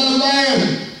here. Run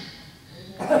there.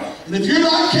 And if you're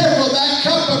not careful, that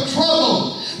cup of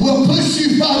trouble will push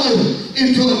you further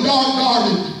into a dark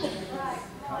garden.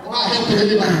 Am I helping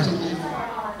anybody tonight?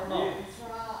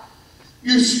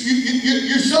 You're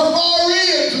so far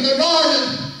into the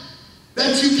garden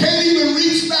that you can't even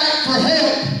reach back for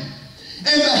help.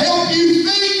 And the help you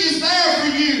think is there for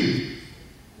you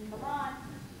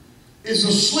is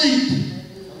asleep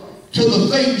to the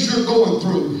things you're going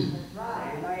through.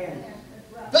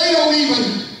 They're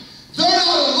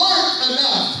not alert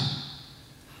enough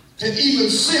to even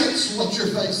sense what you're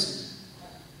facing.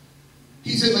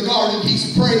 He's in the garden,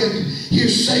 he's praying.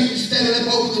 Here's Satan standing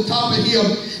up over the top of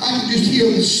him. I can just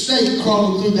hear the snake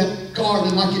crawling through that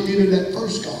garden like it did in that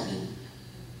first garden.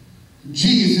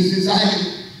 Jesus is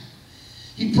agony.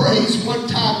 He prays one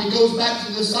time, he goes back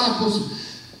to the disciples,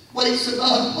 wakes them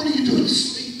up. What are you doing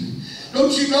asleep?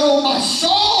 Don't you know my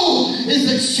soul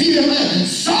is exceedingly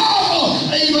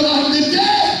sorrowful, even unto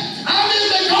death? I'm in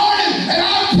the garden and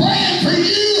I'm praying for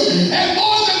you. And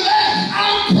more than that,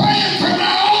 I'm praying for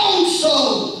my own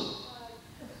soul.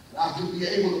 I can be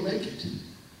able to make it.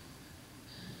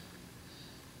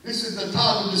 This is the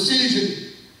time of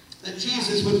decision that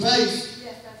Jesus would face.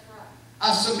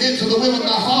 I submit to the will of my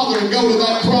Father and go to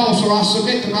that cross, or I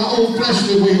submit to my own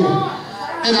fleshly will.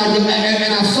 And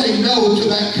I say no to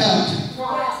that cup.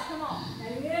 Come on.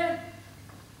 Amen.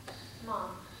 Come on.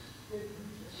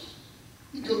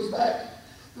 He goes back.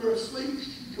 They're asleep.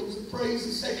 He goes and prays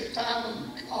the second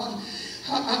time. Oh,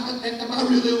 God, am I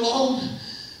really alone?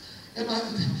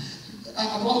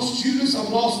 I've lost Judas. I've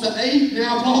lost the 8.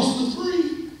 Now I've lost the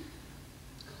 3.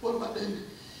 What am I doing?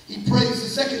 He prays the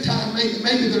second time.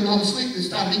 Maybe they're not asleep this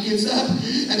time. He gets up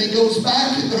and he goes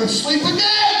back and they're asleep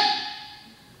again.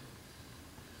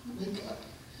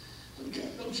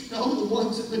 Don't you know the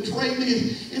ones that betray me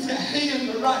is a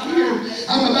hand right here.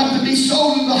 I'm about to be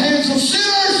sold in the hands of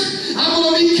sinners. I'm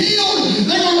going to be killed.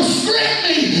 They're going to strip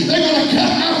me. They're going to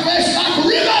cut my flesh like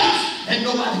ribbons. And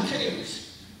nobody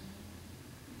cares.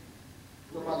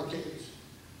 Nobody cares.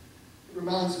 It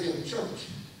reminds me of the church.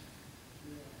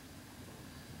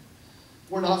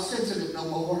 We're not sensitive no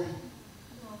more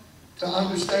to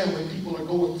understand when people are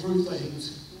going through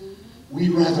things.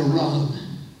 We'd rather run.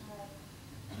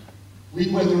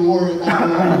 We'd rather worry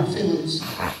about our own feelings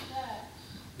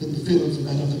than the feelings of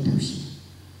that other person.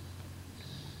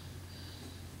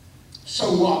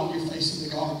 So what? You're facing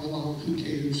the garden alone. Who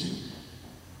cares?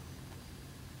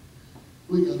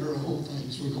 We got our own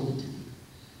things we're going through.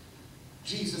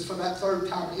 Jesus, for that third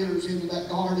time, enters into that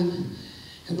garden.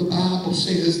 And the Bible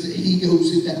says that he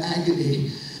goes into agony.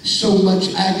 So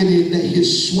much agony that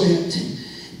his sweat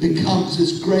becomes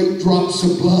as great drops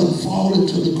of blood fall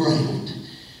into the ground.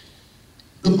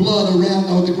 The blood around,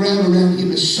 or the ground around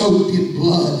him is soaked in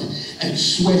blood and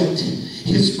sweat.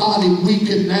 His body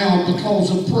weakened now because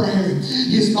of prayer.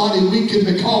 His body weakened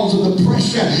because of the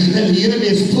pressure that the enemy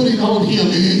is putting on him.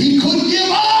 He couldn't give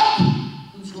up.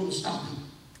 Who's going to stop him?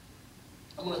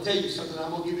 I'm going to tell you something. I'm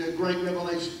going to give you a great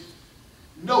revelation.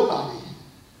 Nobody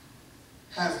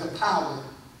has the power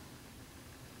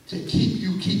to keep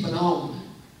you keeping on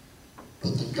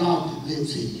but the God that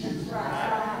lives in you.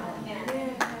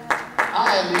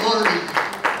 I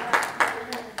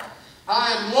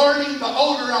am learning the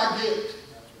older I get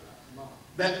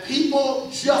that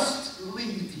people just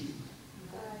leave you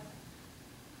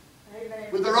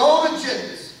with their own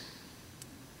agendas,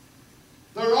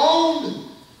 their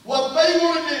own what they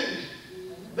want to do.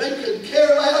 They could care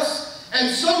less,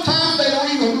 and sometimes they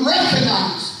don't even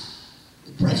recognize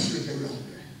the pressure they're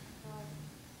under.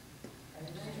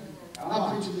 I'm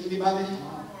not preaching to anybody.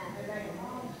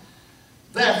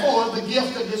 Therefore, the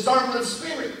gift of discernment of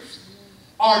spirits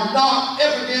are not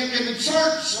evident in the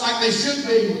church like they should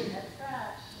be.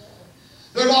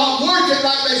 They're not working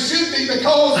like they should be,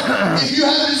 because if you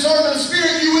had discernment of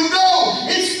spirit, you would know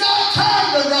it's not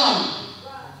time to run.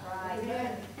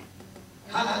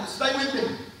 Stay with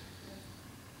me.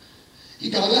 He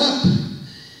got up.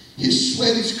 His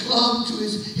sweat is clung to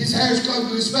his hair is clung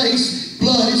to his face.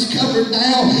 Blood is covered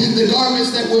now. The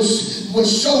garments that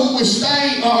was soaked with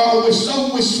stain or was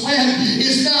soaked with sweat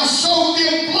is now soaked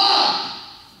in blood.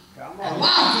 And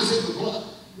life is in the blood.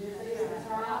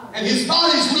 And his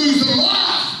body's losing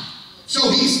life.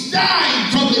 So he's dying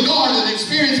from the garden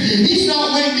experience. He's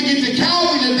not waiting to get to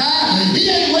Calvary to die. He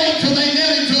ain't waiting till they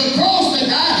nail him to a cross to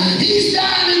die. He's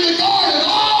dying in the garden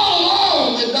all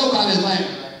alone with nobody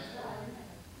there.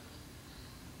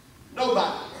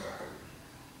 Nobody.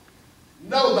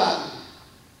 Nobody.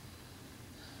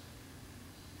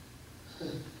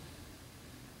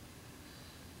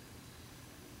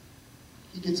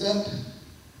 He gets up.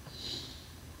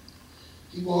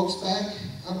 He walks back.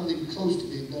 I'm not even close to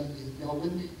being done yet. Y'all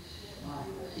with me?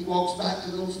 He walks back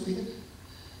to those men.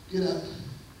 Get up.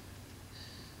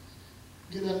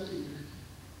 Get up, Peter.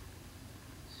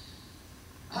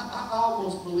 I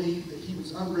almost believe that he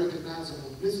was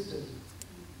unrecognizable. Listen to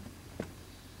me.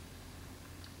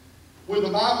 When the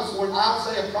Bible, when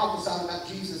Isaiah prophesied about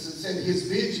Jesus and said his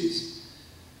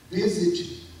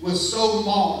visage was so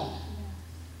marred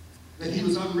that he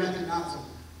was unrecognizable.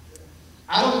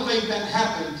 I don't think that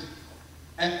happened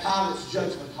at Pilate's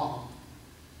judgment hall.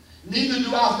 Neither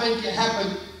do I think it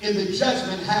happened in the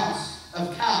judgment house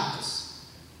of Caiaphas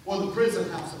or the prison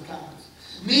house of Caiaphas.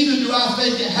 Neither do I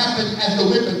think it happened at the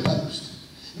whipping post.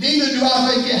 Neither do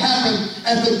I think it happened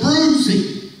at the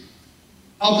bruising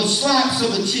of the slaps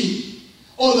of the cheek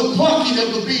or the plucking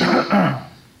of the beard.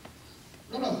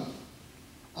 No.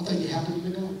 I think it happened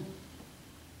in the garden.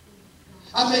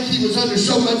 I think he was under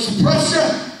so much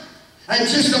pressure and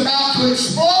just about to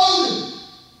explode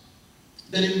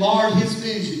that it marred his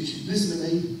visage. Listen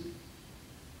to me.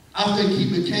 I think he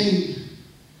became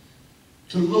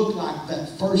to look like that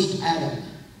first Adam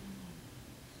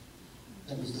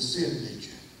that was the sin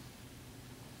nature.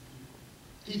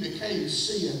 He became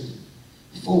sin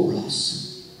for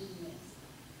us.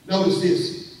 Notice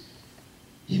this.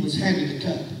 He was handed a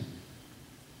cup.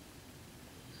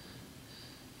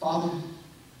 Father,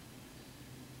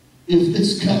 if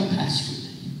this cup passed from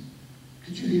me,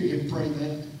 could you hear him pray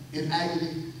that in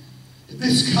agony? If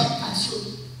this cup passed from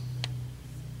me,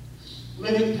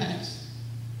 let it pass.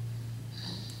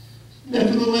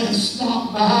 Nevertheless,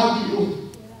 not my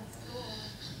will,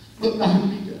 but thine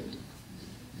be done.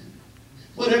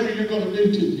 Whatever you're going to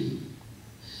do to me,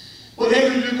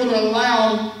 whatever you're going to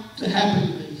allow to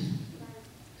happen to me,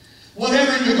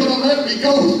 whatever you're going to let me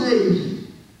go through,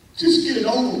 just get it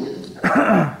over with.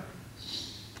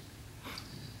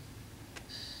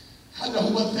 I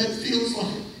know what that feels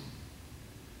like.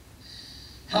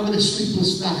 How many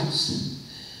sleepless nights.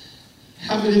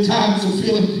 How many times of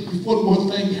feeling if one more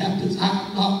thing happens,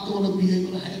 I'm not going to be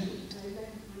able to handle it.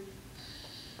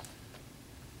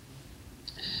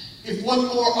 If one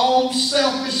more own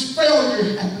selfish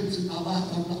failure happens in my life,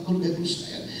 I'm not going to be able to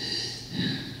stand.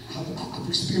 I've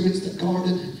experienced the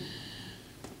garden.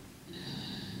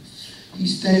 He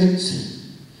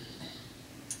stands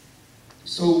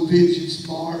so vengeance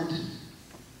marred,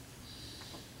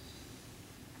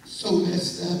 so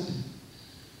messed up,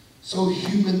 so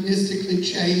humanistically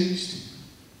changed,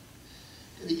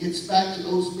 that he gets back to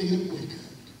those men. Wake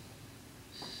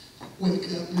up.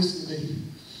 Wake up. Listen to me.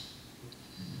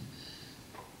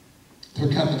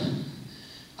 They're coming.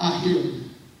 I hear them.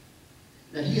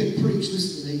 Now he had preached,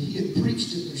 listen to me, he had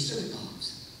preached in their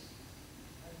synagogues.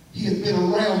 He had been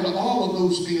around all of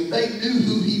those men. They knew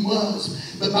who he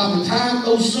was. But by the time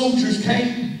those soldiers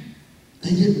came,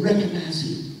 they didn't recognize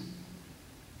him.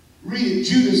 Read it.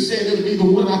 Judas said, it'll be the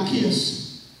one I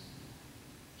kiss.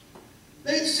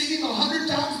 They'd seen him 100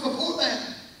 times before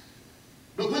that.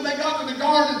 But when they got to the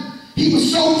garden, he He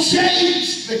was so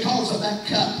changed because of that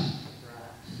cup.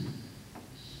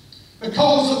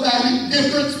 Because of that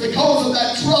indifference, because of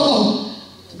that trouble,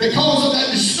 because of that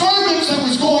disturbance that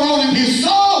was going on in his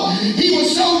soul, he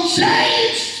was so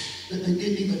changed that they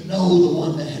didn't even know the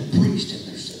one that had preached in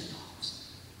their synagogues.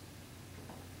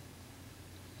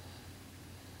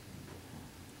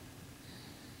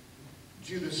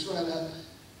 Judas right up.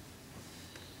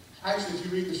 Actually, if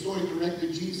you read the story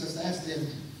correctly, Jesus asked them,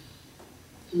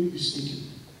 "Who are you seeking?"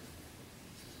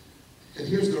 And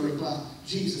here's the reply.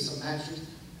 Jesus of Nazareth.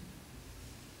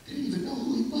 They didn't even know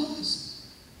who he was.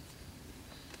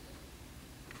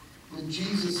 When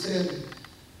Jesus said,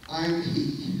 "I am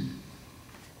he,"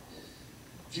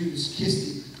 Judas kissed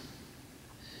him.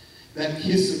 That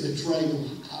kiss of betrayal,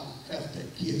 I felt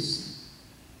that kiss.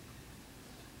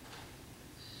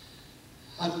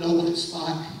 I know what it's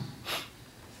like.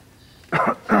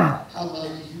 I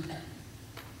love you.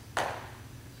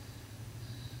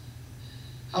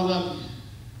 I love you.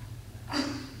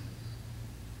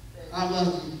 I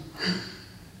love you.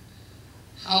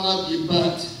 I love you,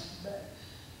 but.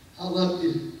 I love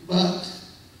you, but.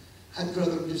 I'd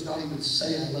rather just not even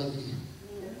say I love you.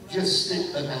 Just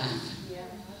stick the knife.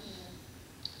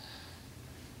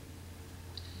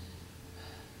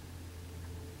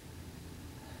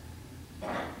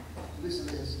 Listen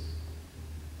to this.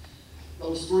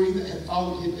 Those three that had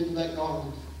followed him into that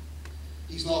garden.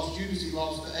 He's lost Judas, he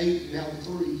lost the 8, and now the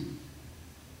 3.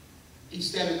 He's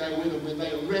standing there with them. When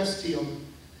they arrest him,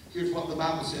 here's what the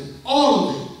Bible said. All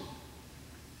of them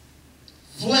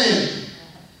fled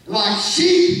like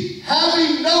sheep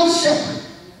having no shepherd.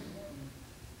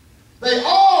 They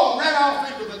all ran off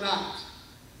into the night.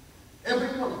 Every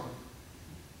one of them.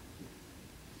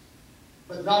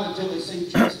 But not until they see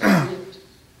Jesus whipped.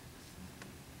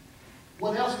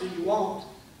 What else do you want?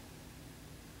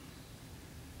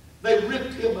 They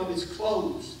ripped him of his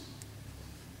clothes.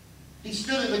 He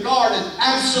stood in the garden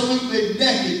absolutely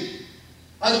naked.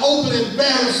 An open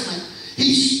embarrassment.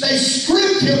 They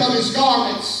stripped him of his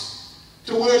garments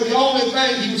to where the only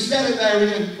thing he was standing there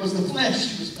in was the flesh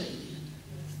he was made in.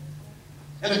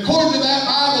 And according to that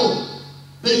Bible,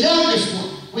 the youngest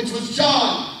one, which was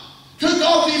John, took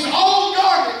off his own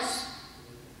garments,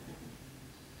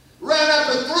 ran up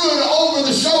and threw it over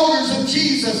the shoulders of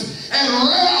Jesus, and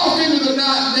ran off into the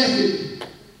night naked.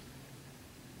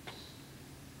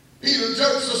 Peter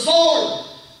jerks the sword,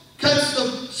 cuts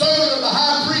the servant of the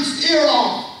high priest's ear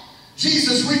off.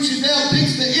 Jesus reaches down,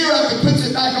 picks the ear up, and puts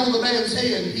it back on the man's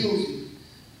head and heals him.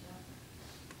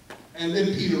 And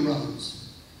then Peter runs.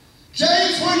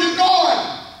 James, where you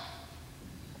going?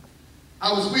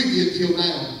 I was with you until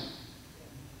now.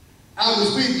 I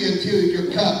was with you until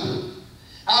your cup.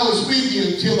 I was with you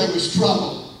until there was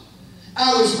trouble.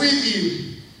 I was with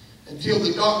you until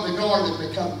the garden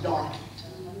became darkened.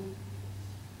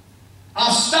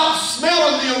 I stopped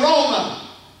smelling the aroma.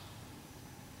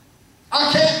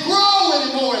 I can't grow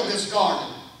anymore in this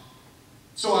garden.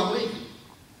 So I'm leaving.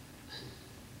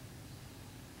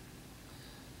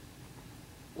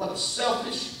 What a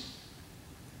selfish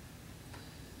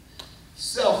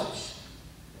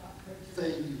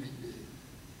thing you can do.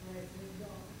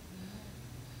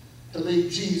 To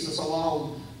leave Jesus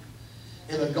alone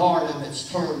in a garden that's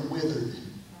turned withered.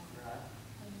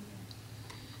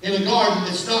 In a garden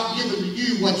that's not given to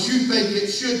you what you think it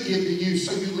should give to you,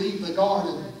 so you leave the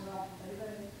garden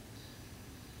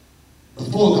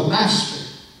before the Master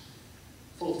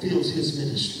fulfills his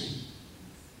ministry.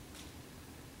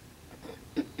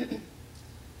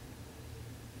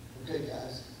 Okay,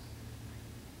 guys.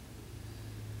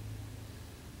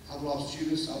 I've lost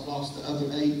Judas. I've lost the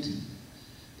other 8.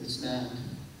 It's 9.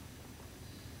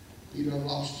 Peter, I've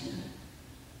lost you.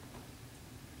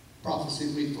 Prophecy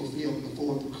will be fulfilled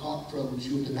before the cock crows.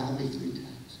 You'll deny me 3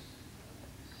 times.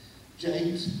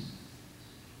 James,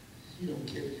 you don't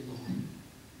care anymore.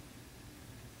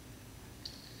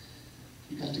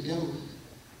 You got to go.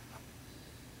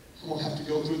 I won't have to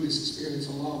go through this experience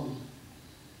alone.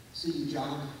 See you,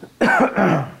 John.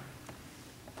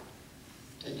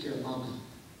 Take care of Mama.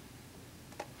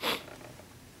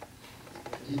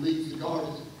 He leaves the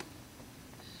garden.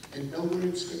 And nowhere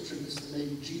in Scripture does the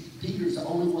name Peter's the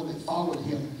only one that followed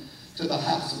him to the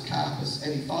house of Caiaphas,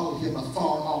 and he followed him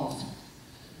afar off.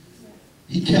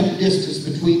 He kept distance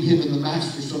between him and the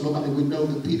Master so nobody would know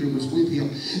that Peter was with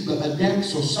him. But a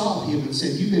damsel saw him and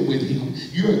said, "You've been with him.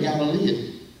 You're a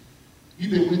Galilean.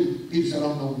 You've been with him." Peter said, "I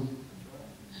don't know him."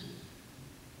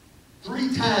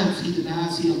 3 times he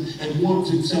denies him and warms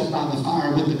himself by the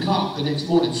fire. When the cock the next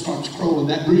morning starts crowing,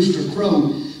 that rooster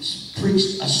crowed,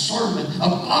 preached a sermon, a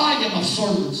volume of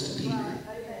sermons to Peter.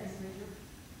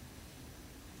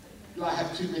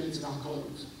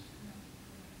 close.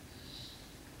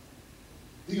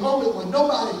 The only one,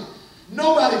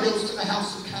 nobody goes to the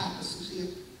house of Caiaphas with him.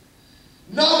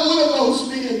 Not one of those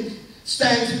men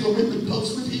stands at the whipping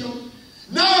post with him.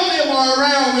 None of them are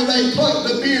around when they pluck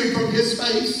the beard from his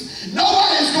face.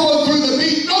 Nobody's going through the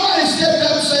beat. Nobody stepped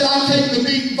up and said, I'll take the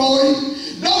beating for him.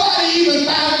 Nobody even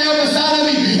bowed down beside of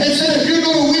him and said, if you're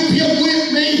going to whip him,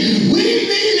 whip me. We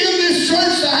need in this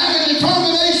church to have a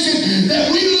determination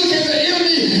that we look at the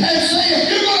enemy and say,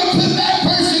 if you're going to put that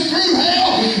person through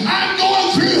hell, I'm going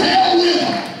through hell with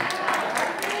him.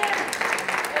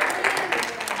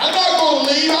 I'm not going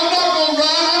to leave. I'm not going to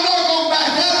run. I'm not going to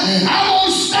back up. I'm going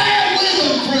to stand with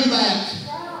them through that.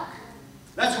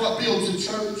 That's what builds a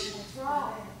church.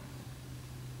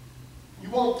 You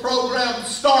want programs,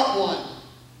 start one.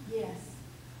 Yes.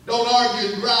 Don't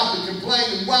argue and gripe and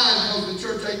complain and whine because the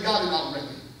church ain't got it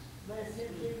already. Bless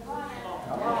him, Jesus.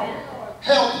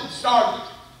 Help him start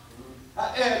it.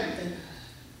 And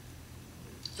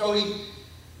so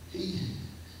he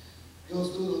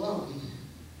goes through it alone.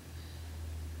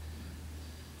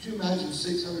 Could you imagine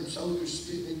 600 soldiers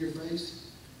spitting in your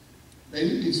face? They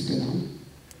didn't get spit on.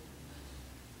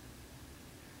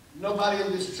 Nobody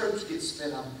in this church gets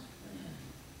spit on.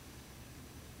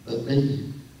 But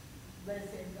me. Bless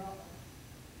him, God.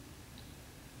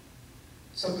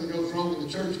 Something goes wrong in the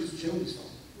church, it's Joey's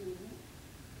fault.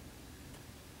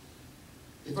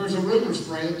 If there's a rumor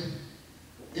spread,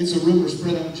 it's a rumor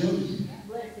spread on Jody.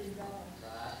 Bless him,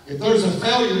 God. If there's a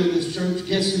failure in this church,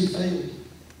 guess who failed?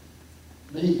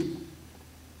 Me.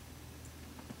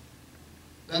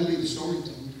 That'd be the story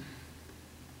told.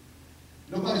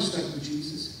 Nobody stuck with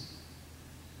Jesus.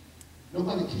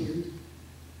 Nobody cared.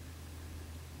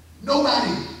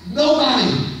 Nobody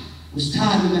was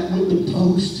tied to that whipping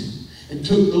post and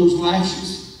took those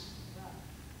lashes.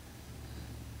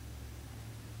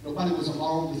 Nobody was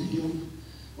along with him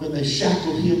when they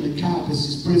shackled him in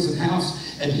Caiaphas' prison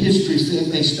house, and history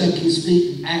says they stuck his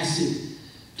feet in acid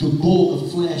to boil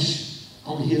the flesh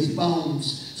on his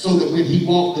bones, so that when he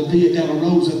walked the Via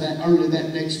Dolorosa that early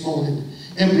that next morning,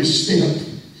 every step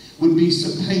would be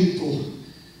so painful.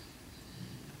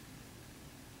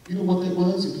 You know what that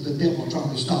was? It was the devil trying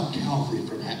to stop Calvary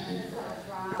from happening.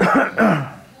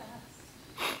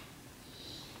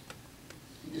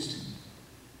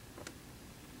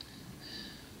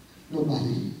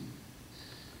 Nobody.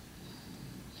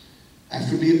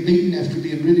 After being beaten, after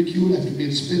being ridiculed, after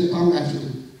being spit upon, after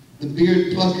the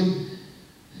beard plucking,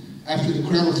 after the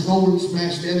crown of thorns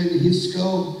smashed down into his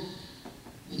skull,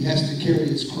 he has to carry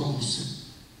his cross.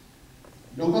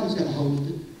 Nobody's got a hold of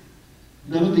it.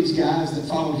 None of these guys that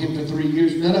followed him for 3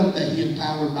 years, none of them that he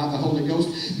empowered by the Holy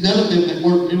Ghost, none of them that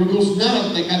worked miracles, none of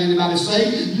them that got anybody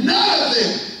saved, none of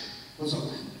them was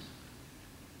around.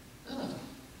 None of them.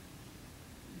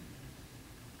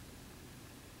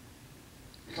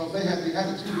 Because they had the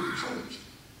attitude of the church.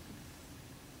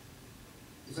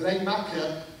 If it ain't my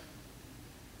cup,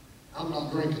 I'm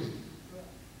not drinking it.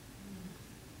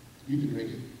 You can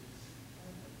drink it.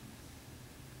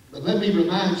 But let me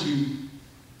remind you,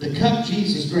 the cup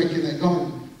Jesus drank in that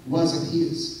garden wasn't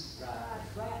his.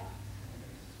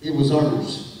 It was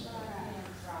ours.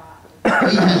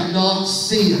 He had not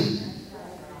sinned.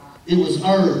 It was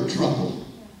our trouble.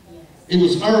 It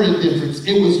was our indifference.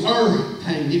 It was our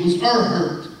pain. It was our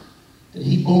hurt that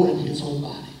he bore in his own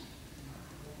body.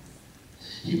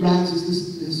 He rises,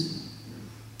 listen to this.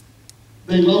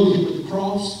 They load him with the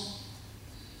cross,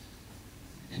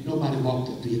 and nobody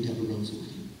walked up Via Dolorosa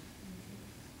with him.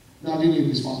 Not any of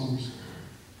his followers.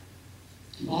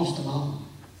 He lost them all.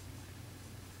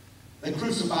 They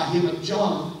crucify him, and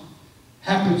John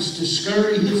happens to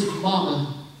scurry his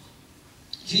mama,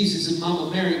 Jesus and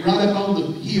Mama Mary, right up on the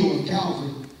hill of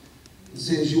Calvary and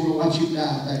says, you want to watch him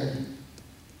die there.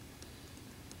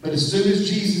 But as soon as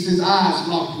Jesus' eyes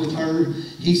locked with her,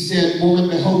 he said, woman,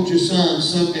 behold your son.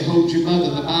 Son, behold your mother.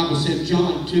 The Bible said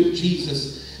John took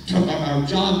Jesus.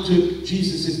 John took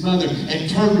Jesus' mother and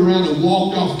turned around and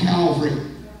walked off Calvary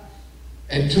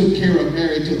and took care of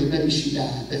Mary till the day she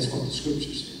died. That's what the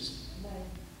scripture says.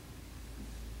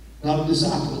 Not a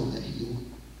disciple on that hill.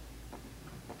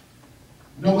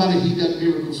 Nobody he done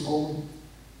miracles for.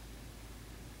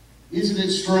 Isn't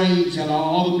it strange that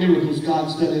all the miracles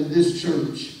God's done in this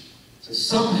church, so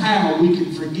somehow we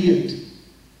can forget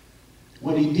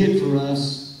what he did for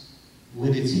us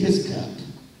when it's his cup.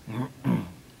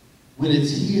 When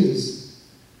it's his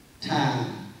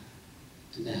time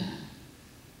to die.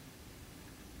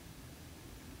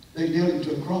 They nailed him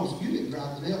to a cross. You didn't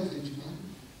drive the nails, did you, Mike?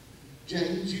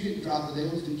 James, you didn't drive the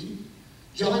nails, did you?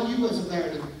 John, you wasn't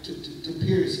there to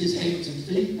pierce his hands and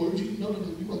feet, were you? No,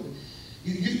 you wasn't.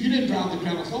 You didn't drive the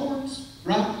crown of thorns,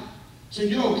 right? So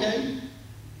you're okay.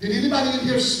 Did anybody in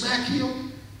here smack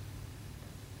him?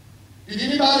 Did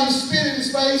anybody spit in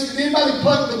his face? Did anybody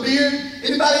pluck the beard?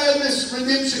 Anybody in this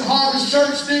Redemption Harvest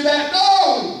Church do that?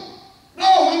 No!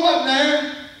 No, we wasn't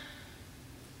there.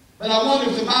 But I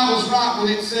wonder if the Bible's right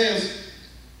when it says,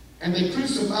 and they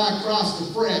crucified Christ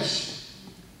afresh,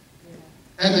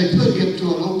 and they put him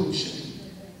to an open shame.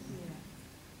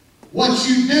 What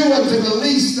you do unto the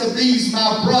least of these,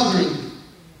 my brethren,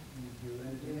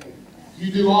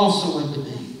 you do also unto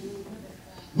me.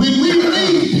 When we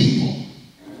leave people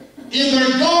in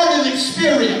their garden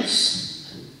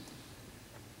experience,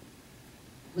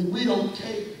 when we don't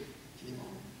care anymore,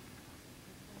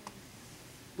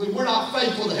 when we're not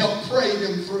faithful to help pray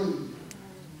them through,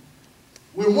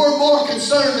 when we're more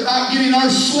concerned about getting our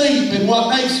sleep and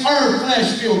what makes our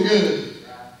flesh feel good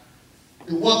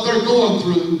than what they're going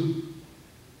through,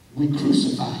 we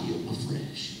crucify him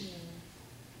afresh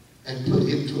and put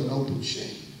him to an open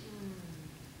shame.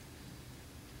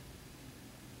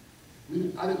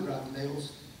 I didn't drive the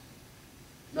nails,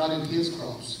 not in his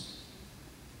cross.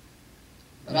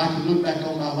 But I can look back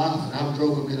on my life and I've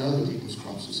drove them in other people's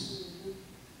crosses.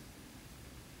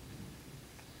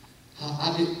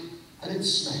 I didn't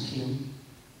smack him.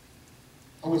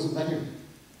 I wasn't there.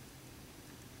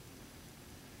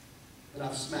 But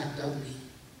I've smacked others.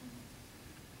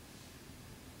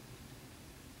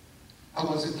 I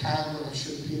wasn't kind when I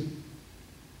should have been.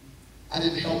 I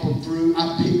didn't help them through.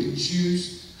 I pick and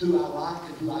choose who I like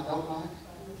and who I don't like.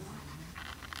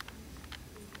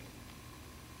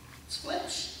 It's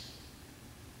flesh.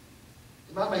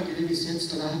 Am I making any sense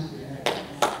tonight?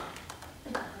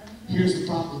 Here's the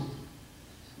problem.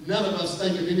 None of us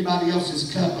think of anybody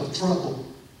else's cup of trouble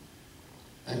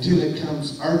until it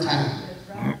comes our time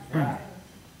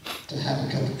to have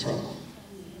a cup of trouble.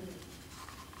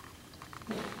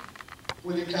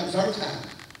 When it comes our time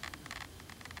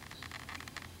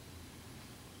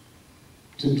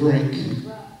to drink,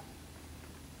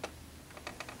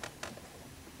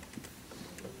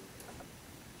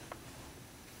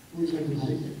 where's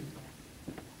everybody here?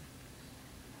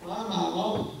 Well, I'm not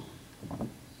alone.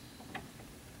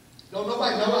 Don't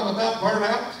nobody know I'm about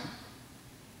burnout?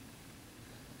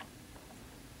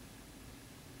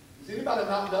 Does anybody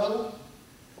not know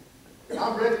that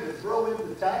I'm ready to throw in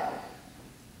the towel?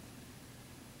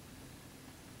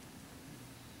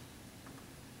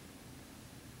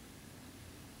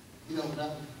 You don't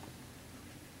know.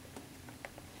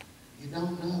 You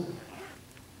don't know.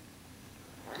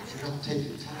 Because you're not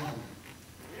taking time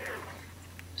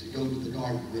to go to the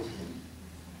garden with him.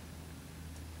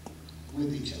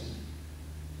 With each other.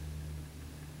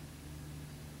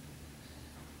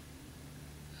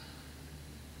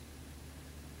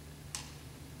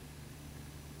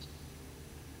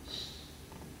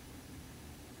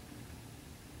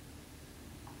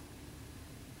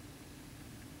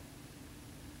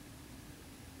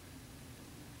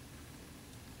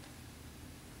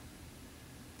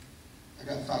 I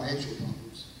got financial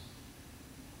problems.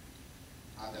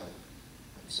 I know.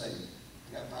 I'm saying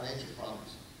I got financial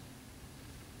problems.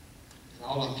 And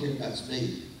all I care about is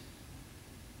me.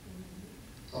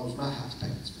 As long as my house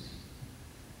payments me.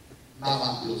 My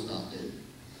light bill's not due.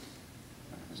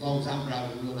 As long as I'm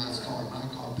driving a real nice car, my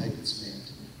car payment's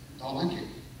met. That's all I care.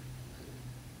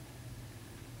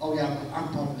 Oh yeah,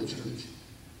 I'm part of the church.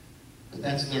 But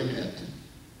that's their debt.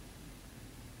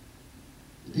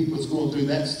 The people that's going through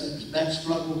that stuff, that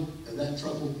struggle and that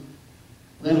trouble,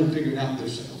 let them figure it out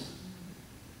themselves.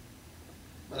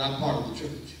 But I'm part of the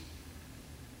church.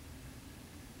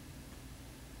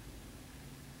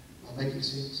 Am I making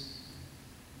sense?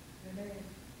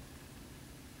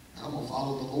 I'm going to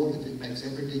follow the Lord if it makes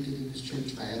every deacon in this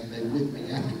church mad and they with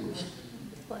me afterwards.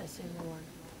 Bless him,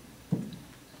 Lord.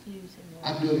 Use him, Lord.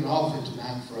 I'm doing an offering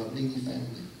tonight for a needy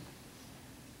family.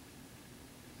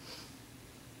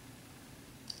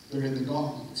 They're in the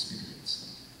garden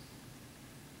experience.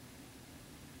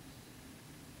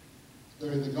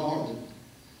 They're in the garden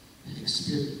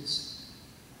experience.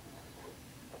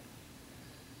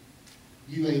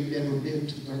 You ain't never been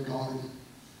to their garden.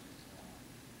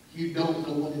 You don't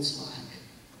know what it's like.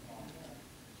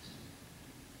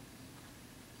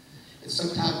 And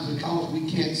sometimes because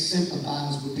we can't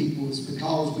sympathize with people, it's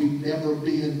because we've never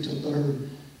been to their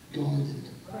garden.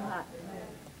 Right.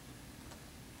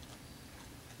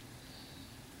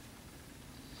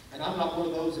 And I'm not one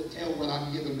of those that tell what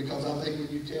I'm giving, because I think when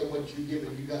you tell what you're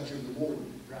giving, you got your reward.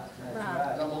 That's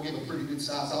Right. And I'm going to give a pretty good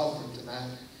size offering tonight.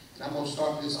 And I'm going to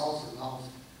start this offering off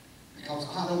because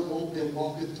I don't want them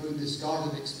walking through this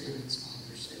garden experience by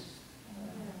themselves.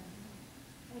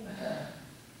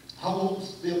 I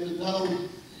want them to know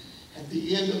at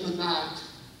the end of the night,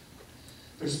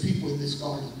 there's people in this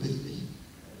garden with me.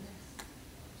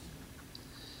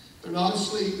 They're not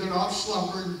asleep. They're not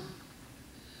slumbering.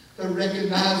 They're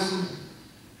recognizing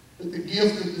that the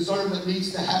gift of discernment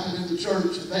needs to happen in the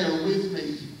church, and they are with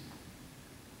me.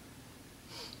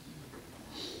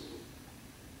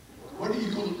 What are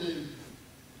you going to do?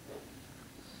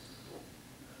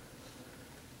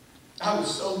 I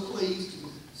was so pleased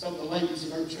with some of the ladies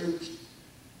in our church.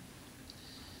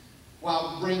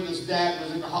 While Brenda's dad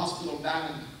was in the hospital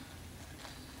dying,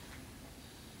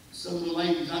 some of the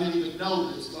ladies, I didn't even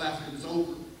know this till after it was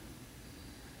over.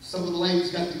 Some of the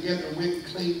ladies got together and went and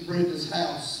cleaned Brenda's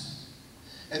house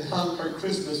and hung her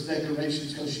Christmas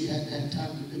decorations because she hadn't had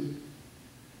time to do it.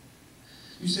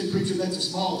 You said, preacher, that's a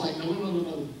small thing. No, no, no, no,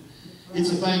 no.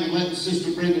 It's a thing of letting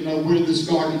Sister Brenda know we're in this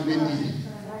garden with you.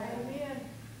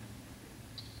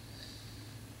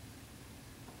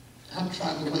 I'm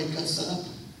trying to wake us up.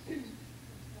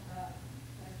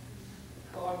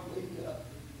 God, wake up.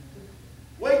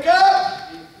 Wake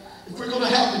up! If we're going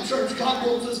to have the church God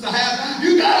wants us to have,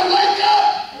 you got to wake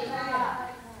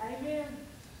up! Amen.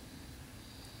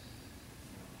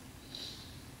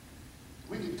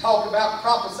 We can talk about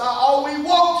prophesy all we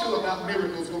want to about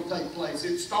miracles going to take place.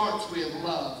 It starts with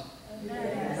love.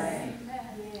 Yes.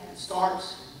 It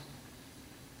starts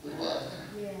with love.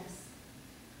 Yes.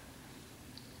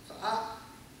 So I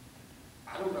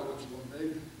don't know what you want to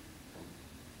do.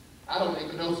 I don't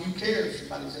even know if you care if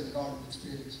somebody's in the garden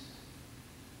experience.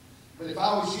 But if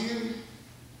I was you,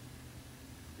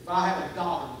 if I had a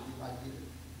daughter, you might get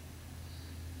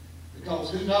it.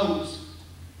 Because who knows?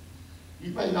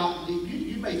 You may not.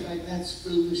 You may think that's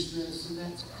foolishness and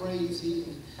that's crazy,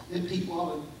 and then people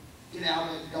ought to get out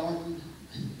of that garden.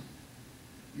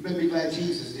 You better be glad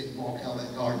Jesus didn't walk out of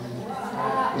that garden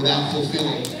without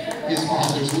fulfilling His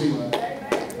Father's will.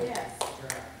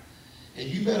 And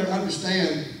you better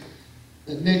understand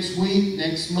that next week,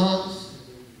 next month,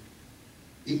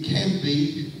 it can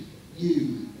be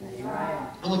you.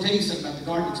 I'm going to tell you something about the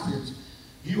garden experience.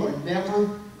 You are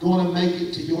never going to make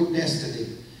it to your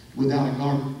destiny without a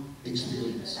garden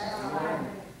experience.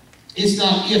 It's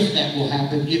not if that will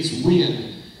happen, it's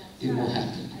when it will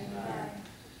happen.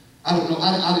 I don't know,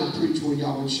 I didn't preach where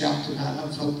y'all would shout tonight. I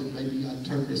was hoping maybe I'd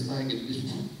turn this thing and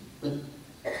just, but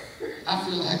I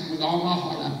feel like with all my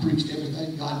heart I preached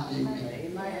everything God gave me.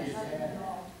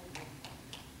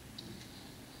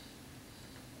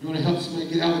 You want to help somebody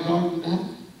get out of the garden tonight?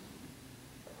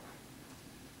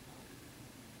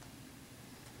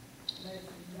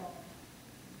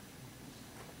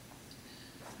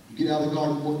 You get out of the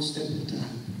garden one step at a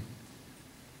time.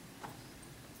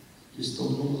 Just throw it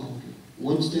on the altar.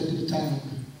 One step at a time.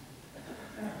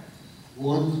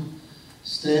 One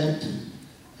step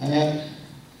at a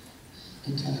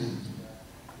time.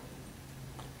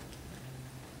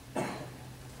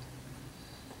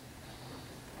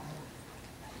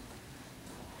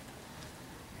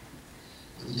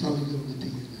 And tell me to go to the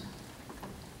deacon now.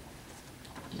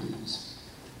 Please.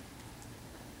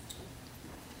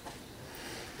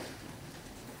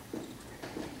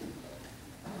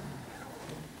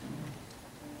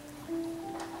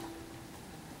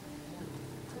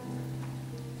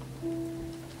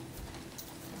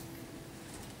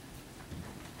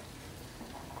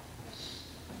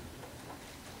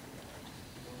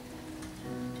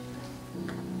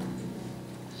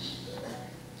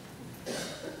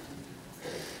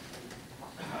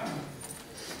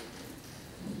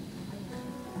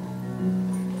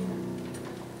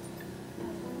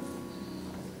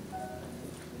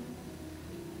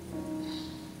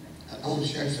 I want to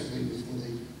share something before we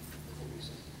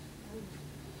say.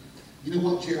 You know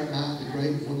what Jeremiah,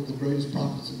 one of the greatest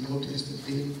prophets of the Old Testament,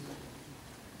 did?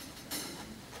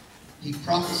 He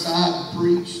prophesied,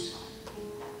 preached,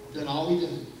 done all he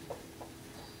did.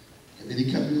 And then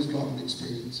he come to his garden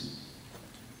experience.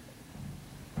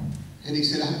 And he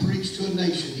said, I preached to a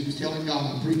nation. He was telling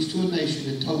God, I preached to a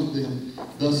nation and told them,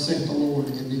 thus saith the Lord,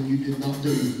 and then you did not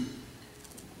do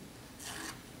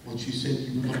what you said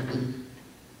you were going to do.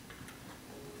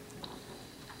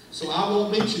 So I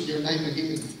won't mention your name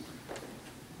again.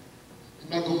 I'm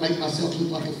not going to make myself look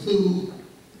like a fool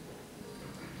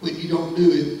when you don't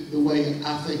do it the way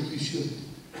I think you should.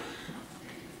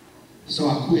 So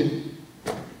I quit.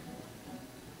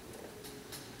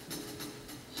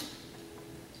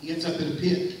 He ends up in a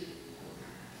pit.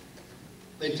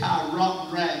 They tie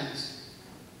rotten rags.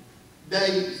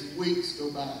 Days and weeks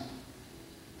go by.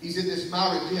 He's in this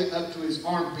miry pit up to his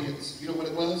armpits. You know what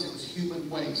it was? It was human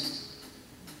waste.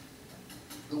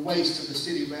 The waste of the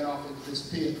city ran off into this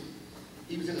pit.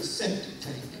 He was in a septic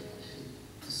tank.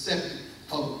 A septic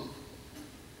hole.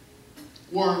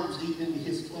 Worms eating into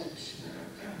his flesh.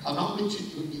 I'll not mention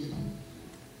you again.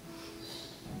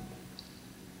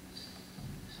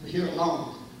 Here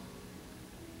alone.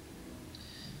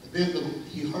 But then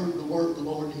he heard the word of the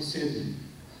Lord and he said,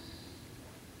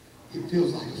 it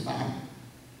feels like a fire.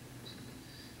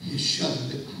 It's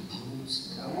shutting in my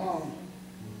bones. Come on.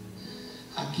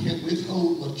 I can't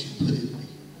withhold what you put in me.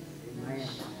 Amen.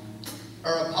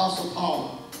 Or Apostle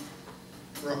Paul,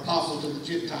 or apostle to the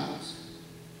Gentiles.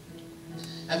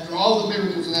 After all the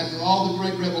miracles and after all the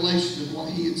great revelation of what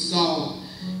he had saw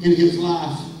in his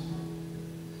life,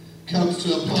 comes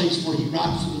to a place where he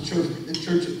writes to the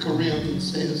church at Corinth and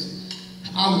says,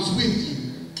 I was with you,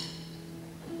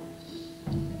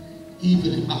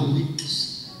 even in my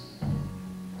weakness,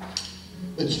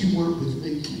 but you weren't with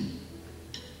me.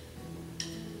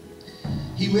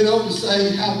 He went on to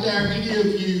say, how dare any of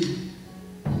you,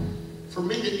 for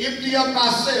me to empty up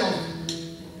myself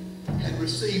and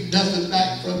receive nothing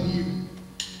back from you.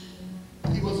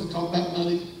 He wasn't talking about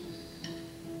money.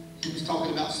 He was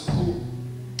talking about support.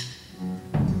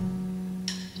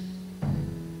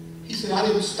 He said, I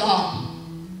didn't stop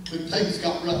when things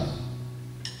got rough.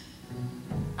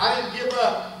 I didn't give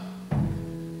up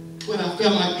when I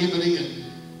felt like giving in.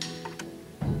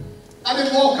 I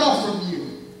didn't walk off from you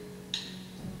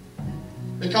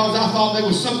because I thought there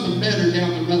was something better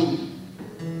down the road.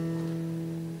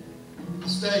 I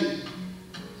stayed.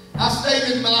 I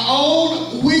stayed in my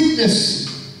own weakness.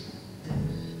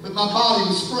 When my body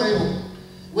was frail,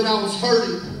 when I was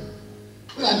hurting,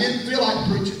 when I didn't feel like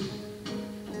preaching,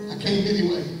 I came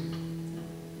anyway.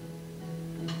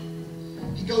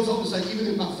 He goes on to say, even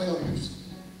in my failures,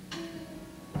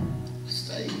 I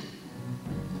stayed.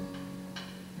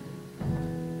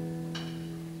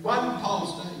 Why did Paul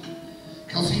stay?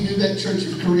 Because he knew that church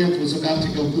of Corinth was about to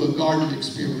go through a garden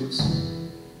experience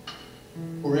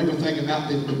where everything about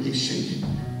them would be shaken.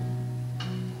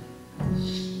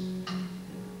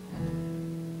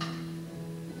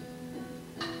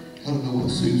 I don't know what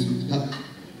Susan's got.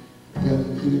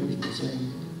 Whoever's been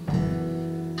saying.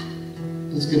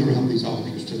 Let's get around these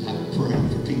altars tonight and pray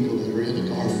for people that are in a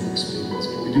garden experience.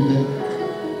 Can we do that?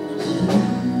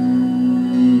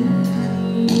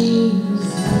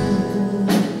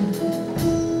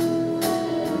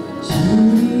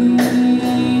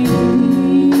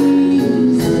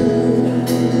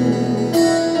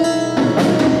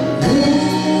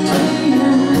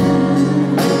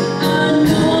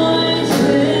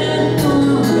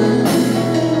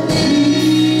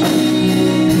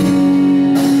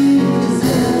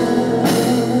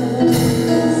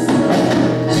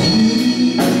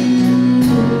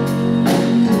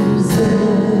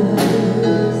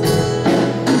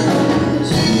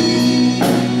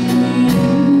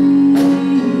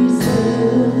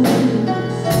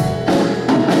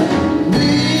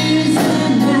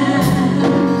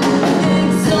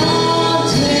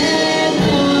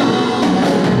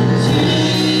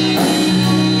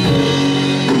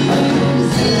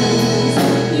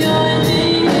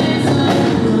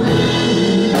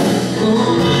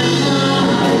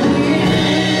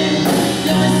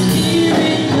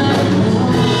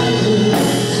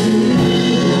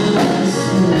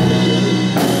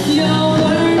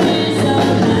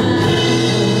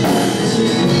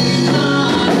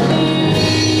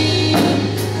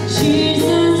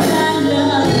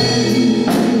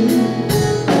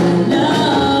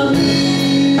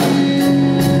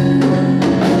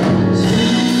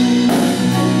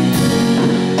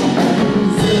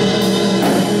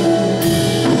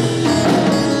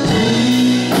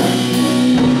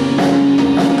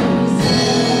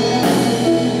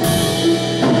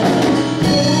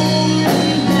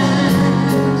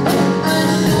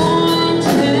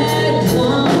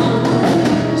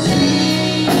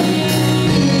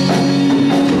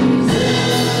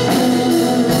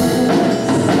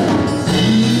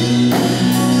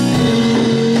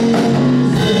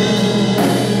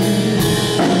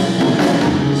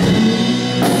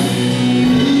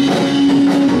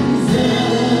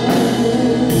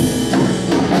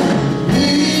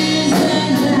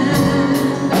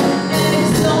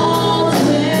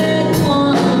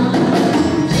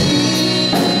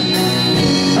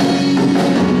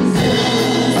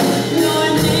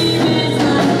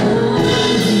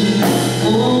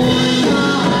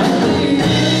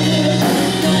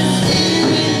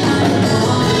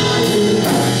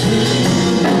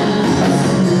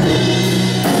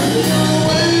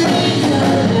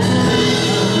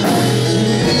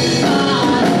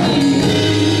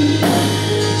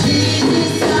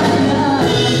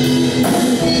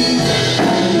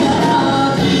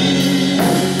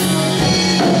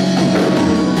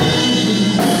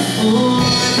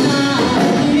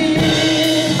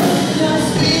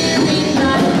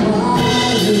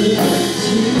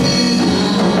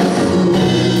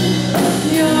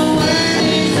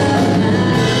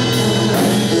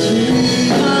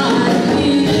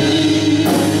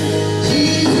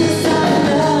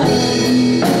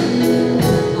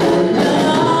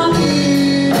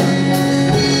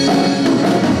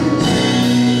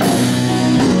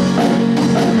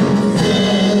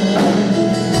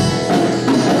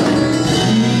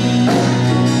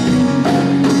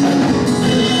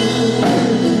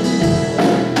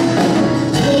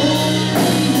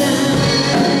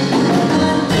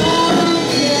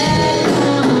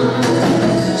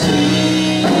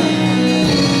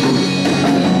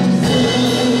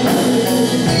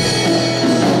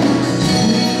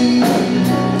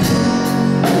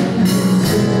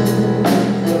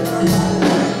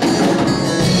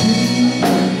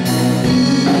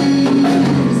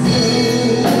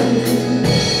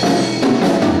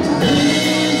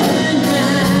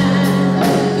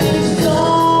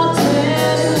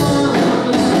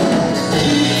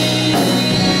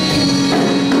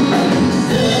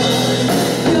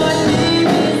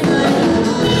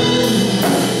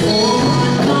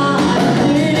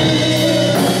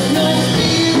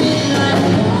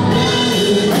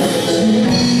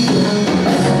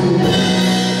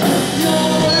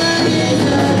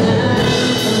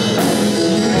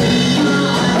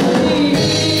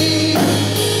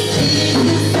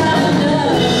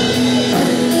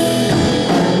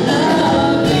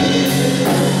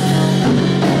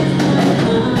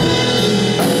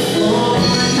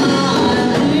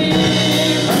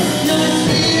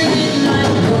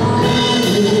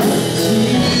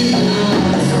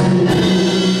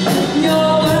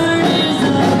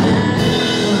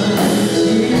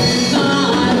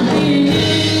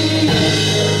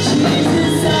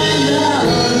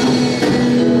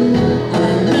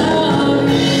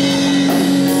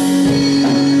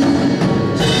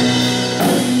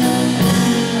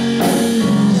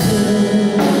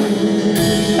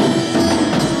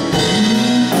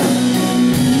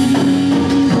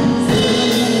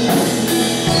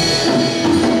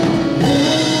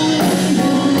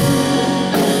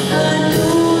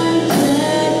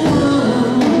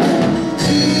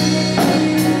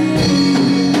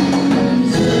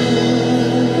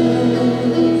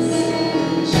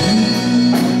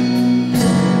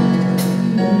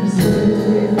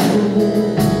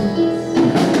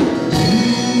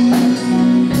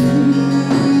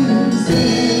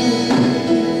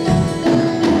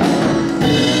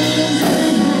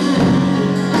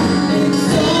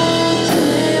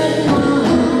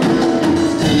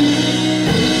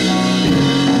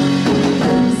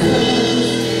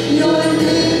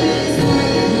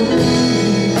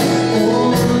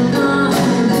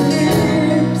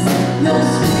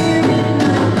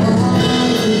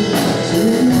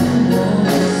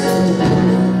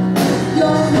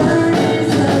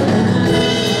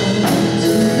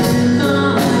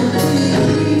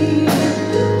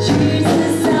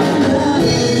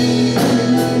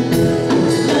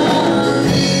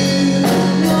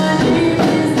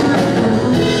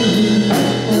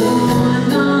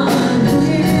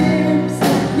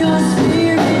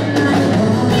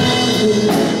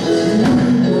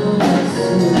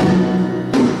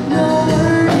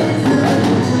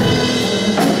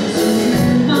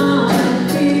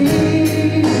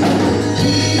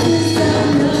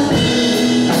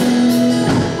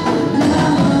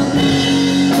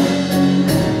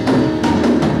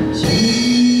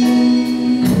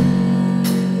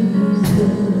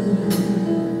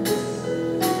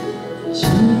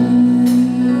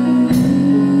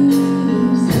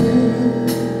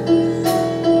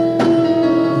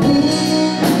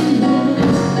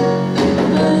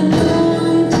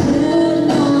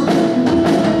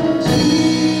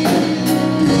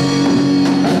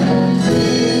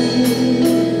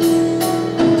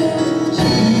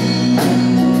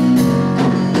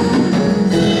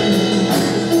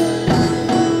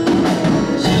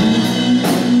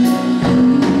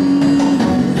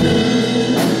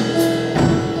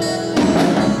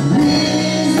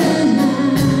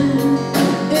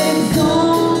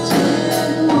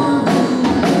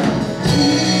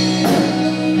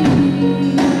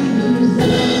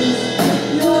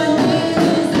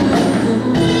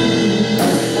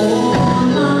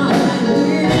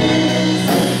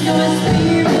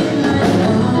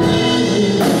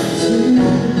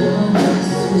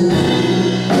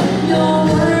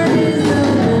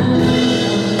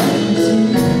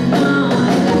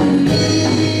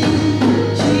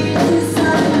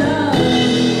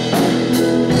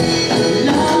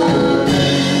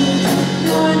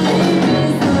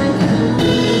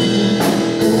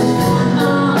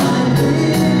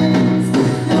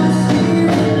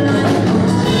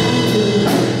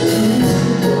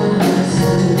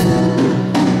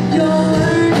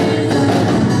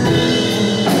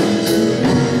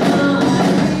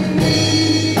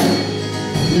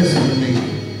 Listen to me.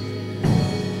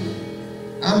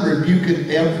 I'm rebuking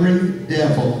every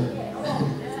devil.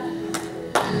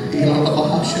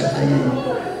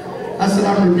 I said,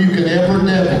 I'm rebuking every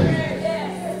devil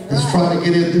that's trying to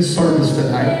get in this service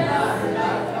tonight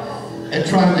and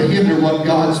trying to hinder what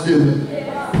God's doing.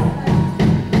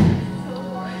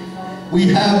 We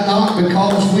have not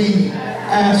because we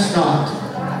ask not.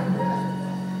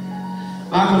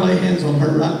 Michael, lay hands on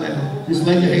her right now. Just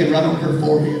lay your hand right on her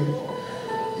forehead.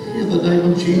 In the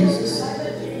name of Jesus.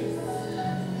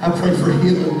 I pray for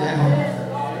healing now.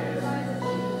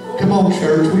 Come on,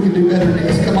 church. We can do better than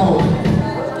this. Come on.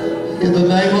 In the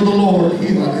name of the Lord,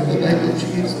 healing in the name of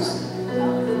Jesus.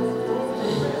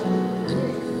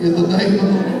 In the name of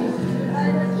the Lord.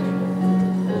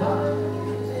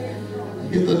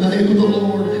 In the name of the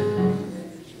Lord.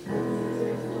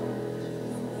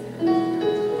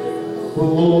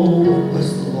 Oh, bless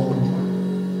the Lord.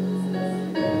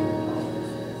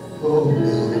 Oh,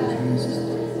 God, Jesus.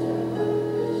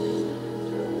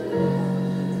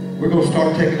 We're going to start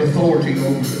taking authority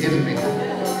over the enemy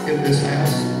in this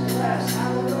house.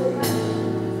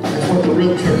 That's what the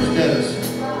real church does.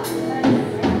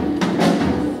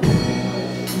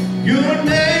 Your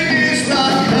name is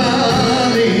like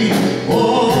honey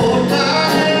on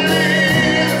my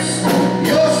lips.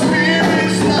 Your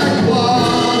spirit's like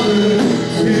water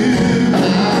to my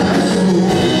soul.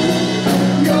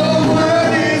 Your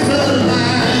word is a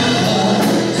lamp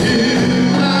to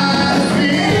my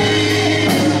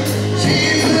feet.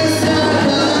 Jesus, I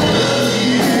love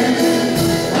you.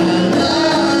 I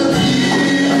love you.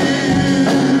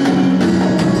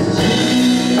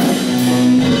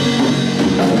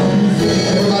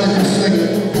 Everybody just sing it.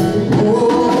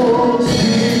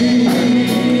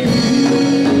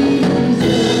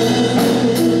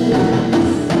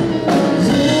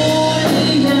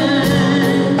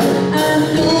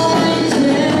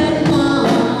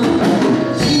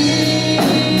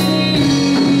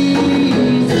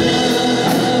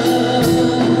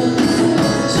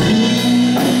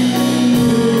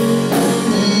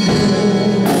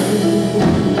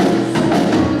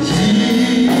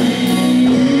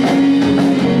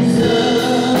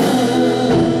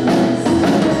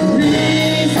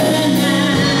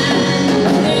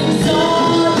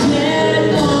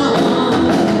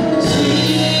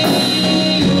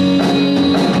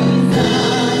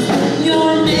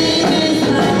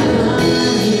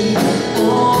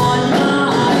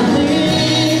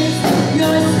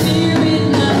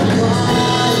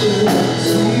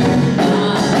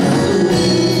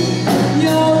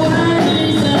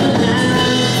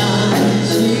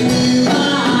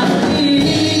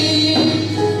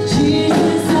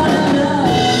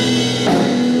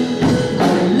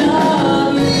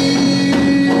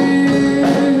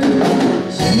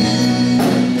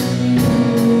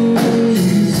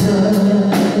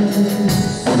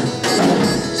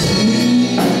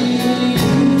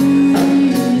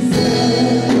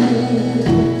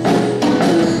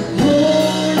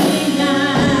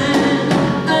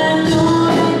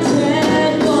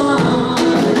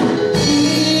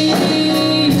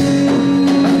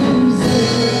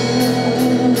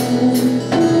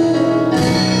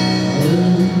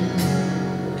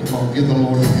 Oh, give the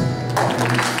Lord a hand.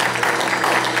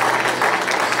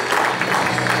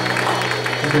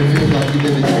 It feels like you've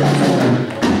been in church today.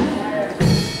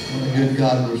 What a good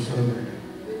God we're serving.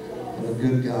 What a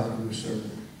good God we're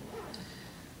serving.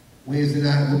 Wednesday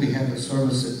night we'll be having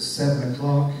service at 7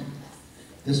 o'clock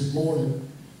this morning.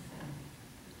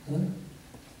 Huh?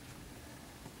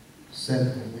 7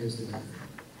 on Wednesday night.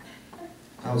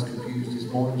 I was confused this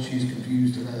morning. She's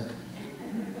confused tonight.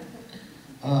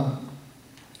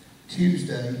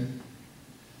 Tuesday,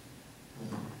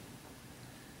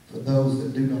 for those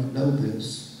that do not know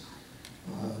this,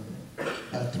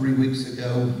 about 3 weeks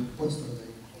ago, what's the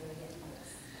name?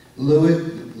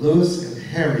 Lewis and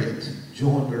Harriet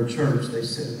joined our church. They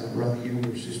said about right here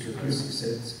where Sister Chrissy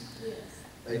sits.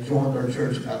 They joined our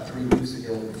church about 3 weeks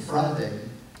ago on Friday.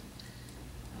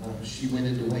 She went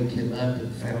in to wake him up and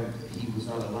found that he was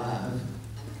not alive.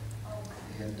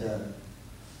 And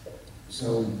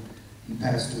so he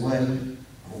passed away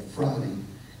on Friday.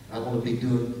 I'm going to be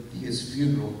doing his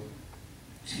funeral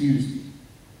Tuesday.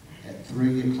 At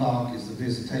 3 o'clock is the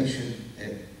visitation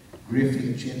at Griffey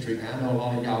and Gentry. Now, I know a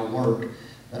lot of y'all work,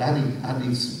 but I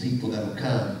need some people that will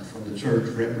come from the church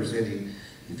representing.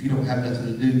 If you don't have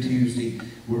nothing to do Tuesday,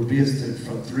 we're visiting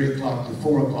from 3 o'clock to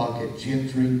 4 o'clock at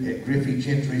Gentry, at Griffey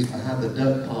Gentry's behind the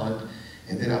duck pond,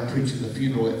 and then I'm preaching the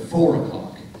funeral at 4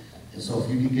 o'clock. And so if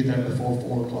you can get there before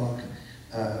 4 o'clock,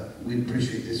 we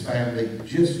appreciate this family.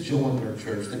 Just joined their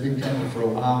church. They've been coming for a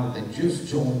while, and they just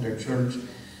joined their church.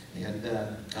 And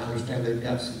I understand they've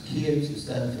got some kids and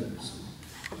stuff, and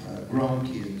some grown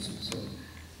kids. And so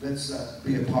let's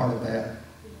be a part of that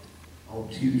on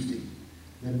Tuesday.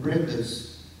 Then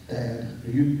Brenda's dad,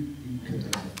 you come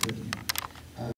down.